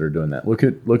organizations that are doing that. Look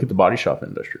at the body shop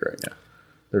industry right now.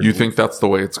 There's, You think that's the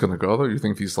way it's going to go, though? You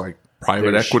think these like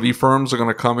private There's- equity firms are going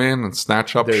to come in and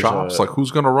snatch up There's shops? Like who's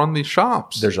going to run these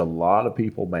shops? there's a lot of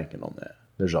people banking on that.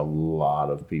 There's a lot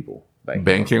of people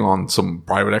Banking on some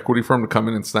private equity firm to come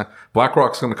in and snatch.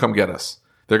 BlackRock's going to come get us.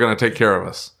 They're going to take care of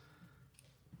us.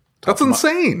 That's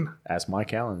insane. Ask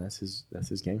Mike Allen. That's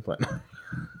his game plan.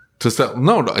 To sell,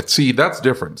 no, see, that's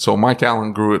different. So Mike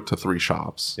Allen grew it to 3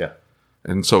 shops. Yeah.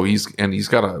 And so he's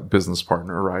got a business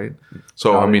partner, right?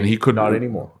 So Not I mean, he could not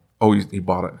anymore. Oh, he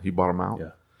bought it. He bought them out. Yeah.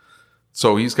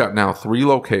 So he's got now 3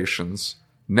 locations.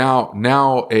 Now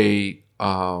a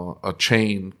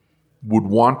chain would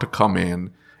want to come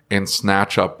in and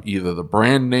snatch up either the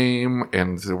brand name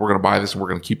and say, we're going to buy this and we're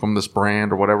going to keep him this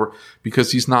brand or whatever,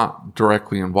 because he's not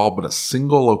directly involved. But a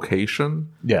single location.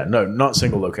 Yeah. No, not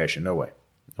single location. No way.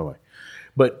 No way.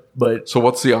 But So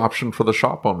what's the option for the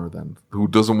shop owner then, who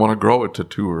doesn't want to grow it to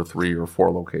 2 or 3 or 4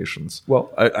 locations?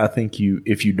 well, I think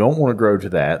if you don't want to grow to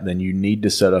that, then you need to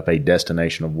set up a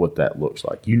destination of what that looks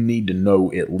like. You need to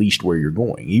know at least where you're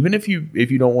going. Even if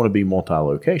you don't want to be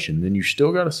multi-location, then you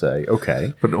still got to say,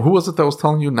 okay, But who was it that was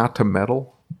telling you not to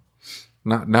meddle,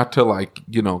 not to like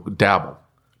dabble,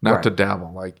 not Right. to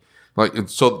dabble, like and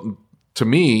so to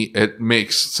me it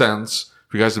makes sense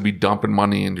for you guys to be dumping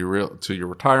money into your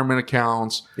retirement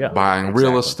accounts, Yeah, buying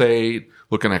real exactly. estate,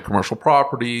 looking at commercial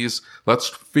properties. Let's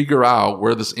figure out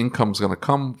where this income is going to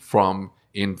come from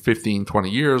in 15, 20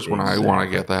 years when I want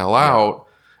to get the hell out.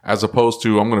 As opposed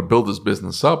to, I'm going to build this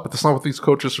business up. But that's not what these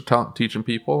coaches are teaching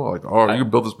people. Like, you can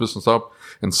build this business up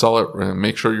and sell it and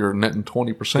make sure you're netting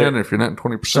 20%. And if you're netting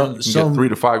 20%, you can get 3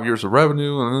 to 5 years of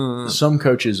revenue. some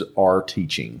coaches are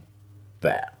teaching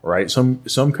that, right? Some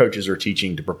coaches are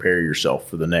teaching to prepare yourself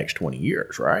for the next 20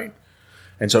 years, right?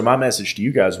 And so my message to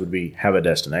you guys would be, have a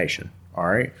destination, all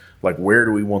right? Like, where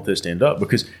do we want this to end up?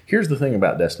 Because here's the thing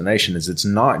about destination is it's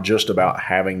not just about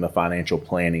having the financial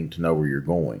planning to know where you're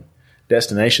going.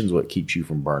 Destination is what keeps you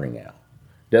from burning out.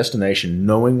 Destination,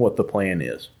 knowing what the plan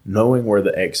is, knowing where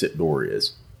the exit door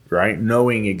is, right?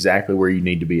 Knowing exactly where you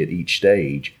need to be at each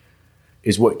stage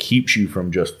is what keeps you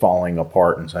from just falling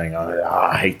apart and saying,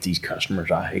 I hate these customers.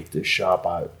 I hate this shop.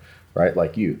 Right?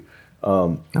 Like you. I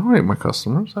don't hate my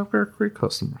customers. I've got great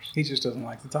customers. He just doesn't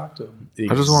like to talk to him.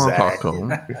 I just want to talk to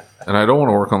them. And I don't want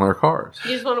to work on their cars.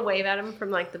 You just want to wave at him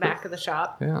from like the back of the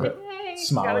shop. Yeah. Hey,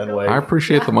 Smile gotta and go. wave. I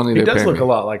appreciate the money He they does pay look me. a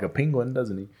lot like a penguin,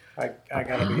 doesn't he? I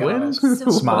gotta be honest.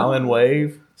 Smile and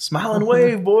wave. Smile and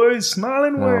wave, boys. Smile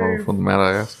and wave. From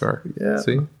Madagascar. Yeah.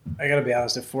 See? I gotta be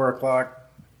honest. At 4:00,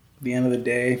 the end of the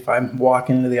day, if I'm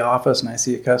walking into the office and I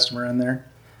see a customer in there,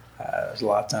 there's a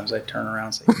lot of times I turn around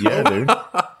and say, Yeah, dude.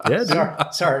 Yeah,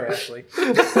 dude. sorry, Ashley.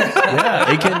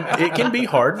 Yeah, it can be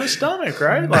hard to stomach,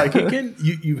 right? Like it can.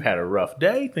 You've had a rough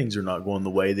day. Things are not going the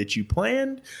way that you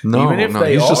planned. No, even if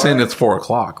they he's just are. saying it's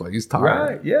 4:00. Like he's tired.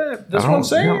 Right? Yeah, that's I what I'm don't-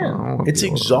 saying. yeah, I don't wanna It's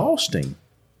deal with it. exhausting.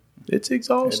 It's It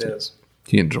exhausting. is.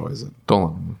 He enjoys it. Don't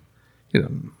let him. He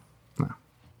doesn't. No.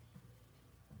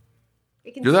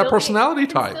 It can You're that still be- personality it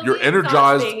can type. still You're be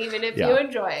energized. exhausting even if Yeah. you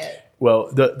enjoy it. Well,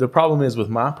 the problem is with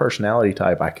my personality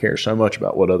type, I care so much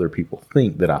about what other people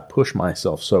think that I push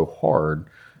myself so hard.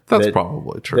 That's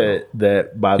probably true.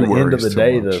 That by the end of the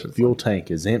day, the fuel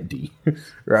tank is empty,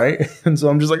 right? And so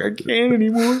I'm just like, I can't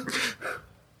anymore.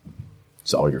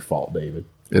 It's all your fault, David.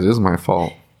 It is my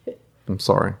fault. I'm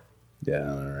sorry.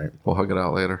 Yeah, all right. We'll hug it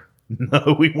out later.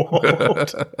 No, we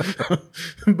won't.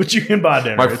 But you can buy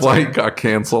dinner. My flight got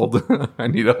canceled. I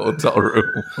need a hotel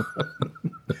room.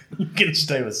 You can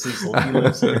stay with Cecil. He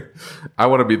lives there. I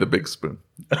want to be the big spoon.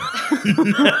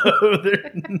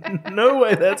 No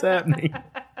way that's happening.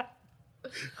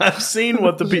 I've seen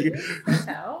what the people.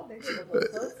 Yeah,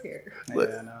 no,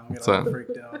 I'm getting all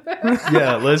freaked out.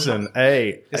 Yeah, listen.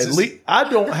 Hey, at least I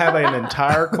don't have an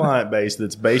entire client base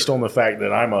that's based on the fact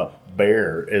that I'm a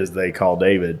bear, as they call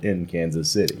David in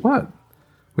Kansas City. What?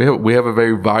 We have a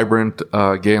very vibrant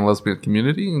gay and lesbian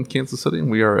community in Kansas City, and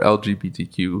we are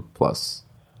LGBTQ plus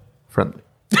friendly.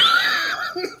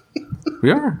 We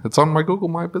are. It's on my Google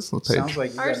My Business page. Sounds like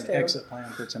you got an exit plan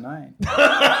for tonight.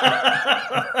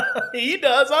 He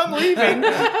does. I'm leaving.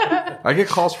 I get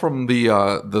calls from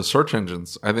the search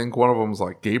engines. I think one of them is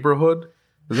like Gayborhood.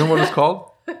 Isn't that what it's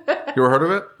called? You ever heard of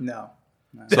it? No.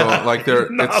 So like So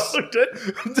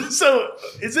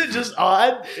is it just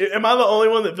odd? Am I the only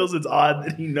one that feels it's odd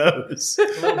that he knows?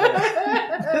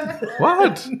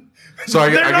 What? So I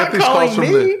get these calls from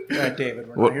All right, David,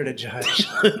 we're not here to judge.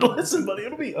 Listen, buddy,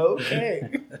 it'll be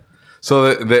okay.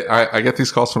 So I get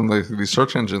these calls from these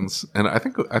search engines, and I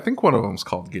think one of them is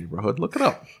called Gayborhood. Look it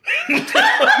up.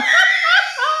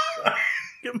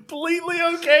 Completely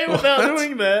okay without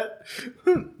doing that.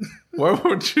 Why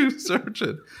won't you search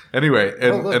it? Anyway,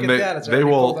 and look and at they that. It's they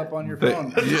will pulled up on your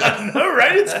phone. I know,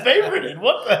 right? It's favorited.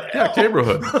 What the hell? Yeah,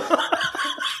 Gayborhood.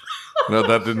 No,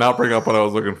 that did not bring up what I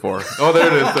was looking for. Oh, there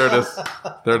it is.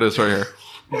 There it is right here.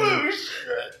 Oh,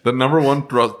 shit. The number one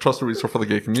trusted resource for the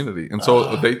gay community. And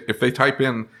so if they type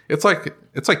in, it's like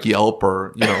Yelp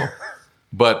or,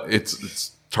 but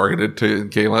it's targeted to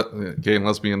gay and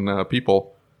lesbian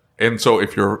people. And so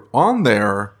if you're on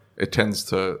there, it tends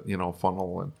to,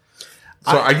 funnel in.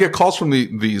 So I get calls from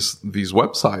these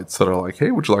websites that are like,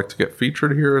 hey, would you like to get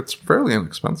featured here? It's fairly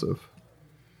inexpensive.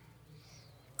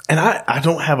 And I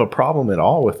don't have a problem at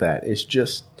all with that. It's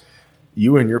just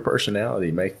you and your personality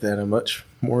make that a much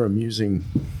more amusing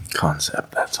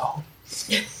concept. That's all.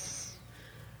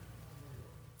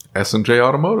 S&J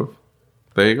Automotive.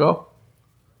 There you go.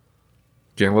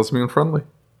 Gay and lesbian friendly.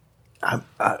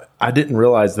 I didn't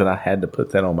realize that I had to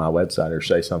put that on my website or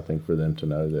say something for them to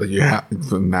know that. Yeah,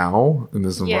 now in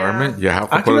this environment, you have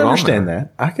to put it on there. I can understand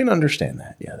that. I can understand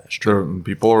that. Yeah, that's true.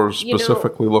 People are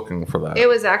specifically looking for that. It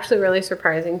was actually really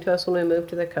surprising to us when we moved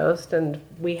to the coast, and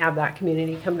we have that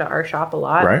community come to our shop a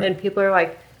lot. Right. And people are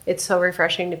like, it's so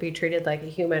refreshing to be treated like a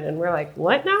human. And we're like,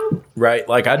 what now? Right.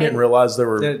 Like, I didn't realize there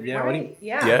were...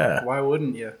 Yeah. Why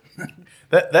wouldn't you?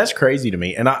 That's crazy to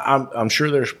me. And I'm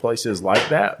sure there's places like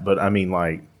that, but I mean,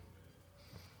 like...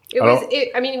 we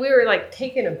were like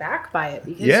taken aback by it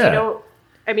because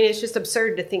it's just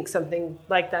absurd to think something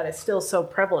like that is still so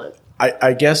prevalent.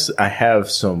 I guess I have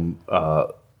some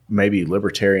maybe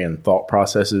libertarian thought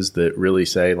processes that really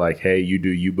say like, hey, you do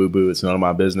you, boo-boo. It's none of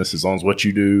my business. As long as what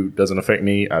you do doesn't affect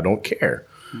me, I don't care.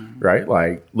 Mm-hmm. Right?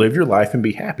 Like, live your life and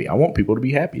be happy. I want people to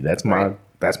be happy. That's my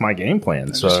game plan.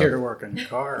 I'm just here to work on your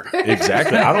car.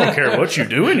 Exactly. I don't care what you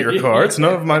do in your car. It's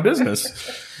none of my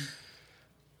business.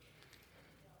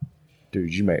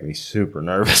 Dude, you make me super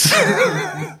nervous.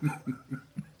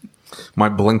 My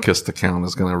Blinkist account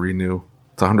is going to renew.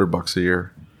 It's $100 a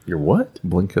year. Your what?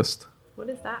 Blinkist. What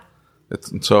is that?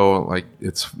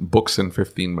 It's books in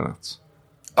 15 minutes.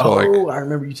 So I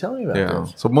remember you telling me about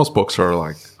this. So most books are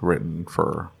like written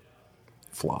for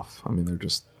fluff. I mean,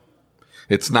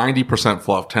 it's 90%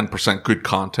 fluff, 10% good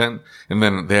content, and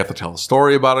then they have to tell a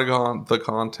story about the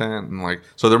content, and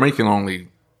so they're making only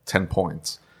 10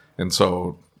 points, and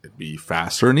so it'd be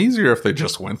faster and easier if they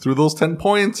just went through those 10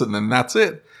 points, and then that's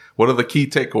it. What are the key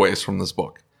takeaways from this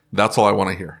book? That's all I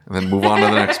want to hear, and then move on to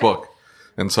the next book.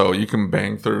 And so you can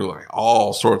bang through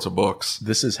all sorts of books.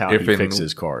 This is how he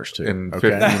fixes cars too. In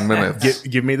 15 minutes.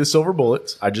 Give me the silver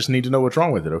bullets. I just need to know what's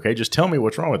wrong with it. Okay, just tell me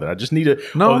what's wrong with it. I just need to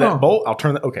that bolt. I'll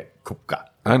turn that. Okay, cool.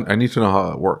 Got it. I need to know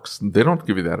how it works. They don't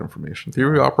give you that information.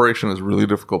 Theory of operation is really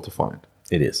difficult to find.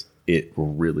 It is. It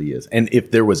really is. And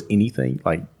if there was anything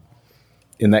like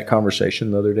in that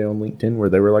conversation the other day on LinkedIn where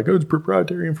they were like, "Oh, it's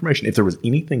proprietary information," if there was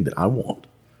anything that I want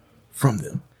from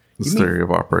them. It's theory of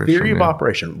operation. Theory of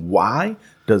operation. Why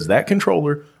does that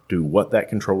controller do what that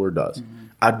controller does? Mm-hmm.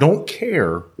 I don't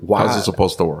care why. How's it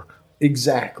supposed to work?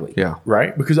 Exactly. Yeah.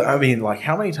 Right? Because, I mean,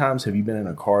 how many times have you been in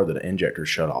a car that an injector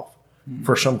shut off?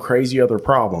 for some crazy other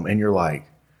problem. And you're like,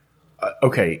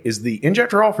 okay, is the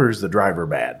injector off or is the driver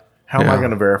bad? How am I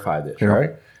going to verify this,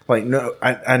 right? Like, no,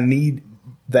 I need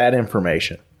that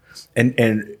information.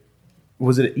 And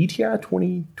was it at ETI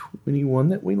 2021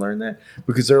 that we learned that?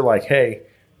 Because they're like, hey,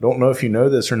 don't know if you know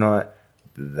this or not,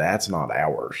 that's not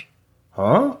ours.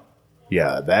 Huh?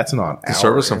 Yeah, that's not the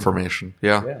service information.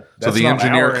 Yeah. So the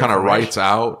engineer kind of writes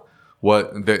out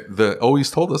what the always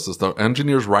told us is the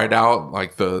engineers write out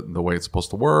like the way it's supposed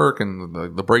to work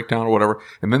and the breakdown or whatever,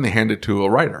 and then they hand it to a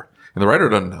writer, and the writer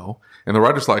doesn't know, and the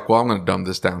writer's like, well, I'm going to dumb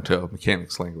this down to a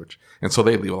mechanics language, and so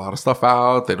they leave a lot of stuff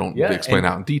out. They don't explain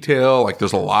out in detail. Like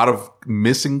there's a lot of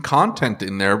missing content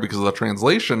in there because of the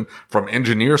translation from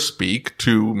engineer speak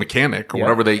to mechanic or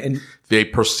whatever they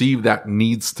perceive that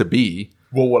needs to be.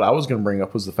 Well, what I was going to bring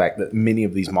up was the fact that many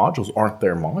of these modules aren't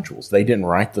their modules. They didn't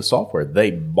write the software. They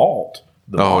bought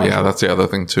the module. Oh, yeah. That's the other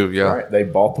thing, too. Yeah. Right. They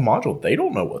bought the module. They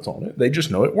don't know what's on it. They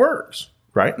just know it works.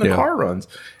 Right. And the car runs.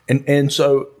 And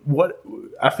so what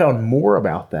I found more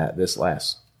about that this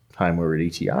last time we were at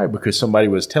ETI, because somebody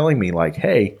was telling me like,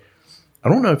 hey, I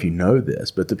don't know if you know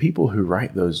this, but the people who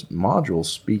write those modules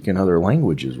speak in other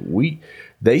languages.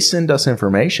 They send us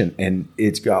information and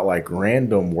it's got like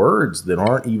random words that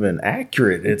aren't even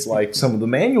accurate. It's like some of the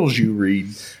manuals you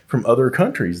read from other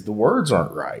countries, the words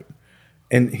aren't right.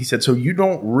 And he said, so you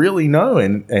don't really know.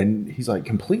 And he's like,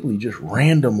 completely just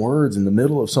random words in the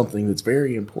middle of something that's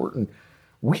very important.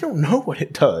 We don't know what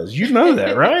it does. You know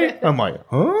that, right? I'm like,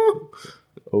 huh?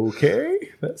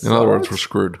 Okay. In other words, we're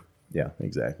screwed. Yeah,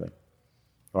 exactly.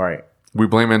 All right. We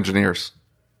blame engineers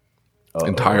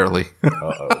entirely.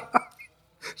 Uh-oh.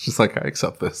 She's like, I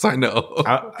accept this. I know.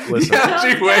 Listen. Yeah,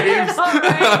 she waves.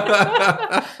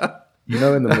 You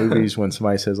know, in the movies when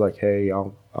somebody says like, hey,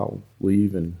 I'll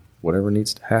leave and whatever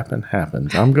needs to happen,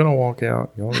 happens. I'm going to walk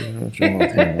out. Y'all do what you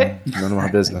want to. None of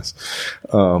my business.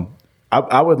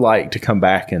 I would like to come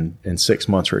back in 6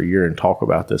 months or a year and talk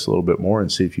about this a little bit more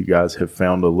and see if you guys have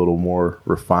found a little more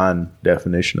refined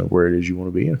definition of where it is you want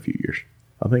to be in a few years.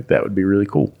 I think that would be really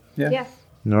cool. Yeah.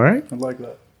 All right. I like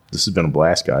that. This has been a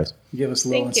blast, guys. Give us a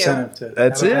little incentive to.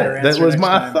 That's it. That was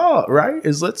my thought, right?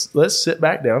 Is let's sit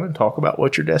back down and talk about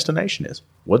what your destination is.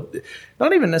 What,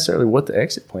 not even necessarily what the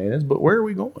exit plan is, but where are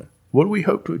we going? What do we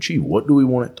hope to achieve? What do we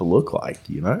want it to look like?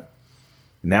 You know,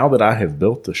 now that I have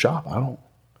built the shop, I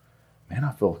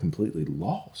feel completely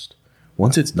lost.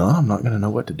 Once it's done, I'm not going to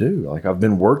know what to do. Like I've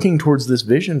been working towards this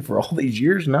vision for all these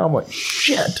years. Now I'm like,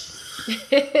 shit.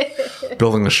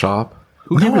 Building the shop.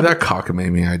 Who gave me that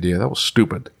cockamamie idea? That was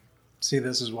stupid. See,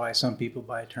 this is why some people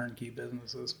buy turnkey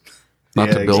businesses. Not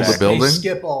to build a building? They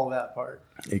skip all that part.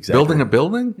 Exactly. Building a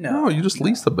building? No, you just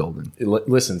lease the building.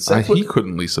 Listen, he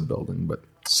couldn't lease a building, but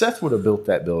Seth would have built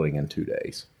that building in 2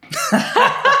 days.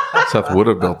 Seth would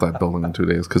have built that building in 2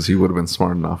 days because he would have been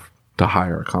smart enough to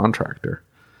hire a contractor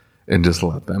and just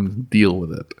let them deal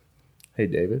with it. Hey,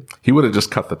 David. He would have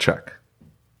just cut the check.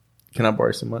 Can I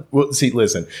borrow some money? Well, see,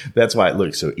 listen, that's why it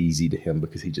looks so easy to him,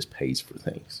 because he just pays for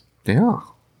things. Yeah.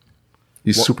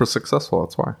 He's super successful.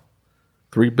 That's why.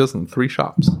 3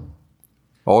 shops.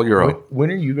 All Euro.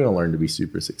 When are you going to learn to be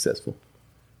super successful?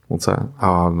 What's that?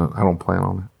 No, I don't plan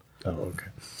on it. Oh, okay.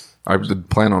 I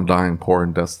plan on dying poor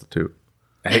and destitute.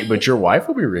 Hey, but your wife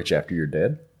will be rich after you're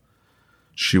dead.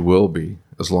 She will be,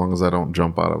 as long as I don't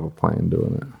jump out of a plane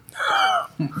doing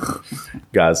it.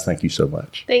 Guys, thank you so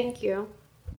much. Thank you.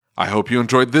 I hope you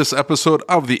enjoyed this episode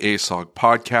of the ASOG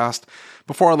podcast.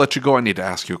 Before I let you go, I need to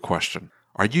ask you a question.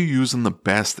 Are you using the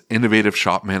best innovative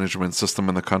shop management system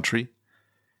in the country?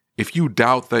 If you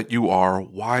doubt that you are,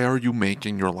 why are you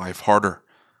making your life harder?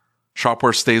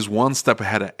 Shopware stays one step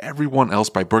ahead of everyone else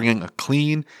by bringing a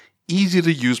clean,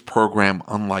 easy-to-use program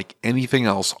unlike anything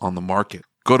else on the market.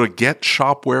 Go to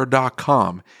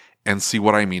getshopware.com and see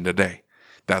what I mean today.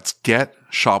 That's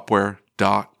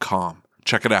getshopware.com.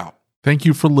 Check it out. Thank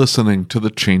you for listening to the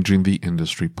Changing the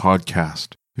Industry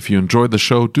podcast. If you enjoyed the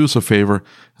show, do us a favor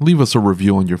and leave us a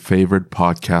review on your favorite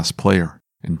podcast player.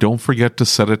 And don't forget to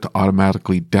set it to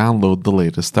automatically download the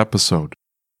latest episode.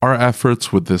 Our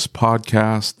efforts with this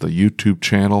podcast, the YouTube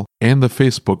channel, and the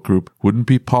Facebook group wouldn't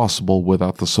be possible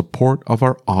without the support of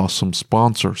our awesome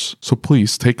sponsors. So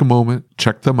please take a moment,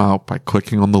 check them out by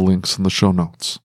clicking on the links in the show notes.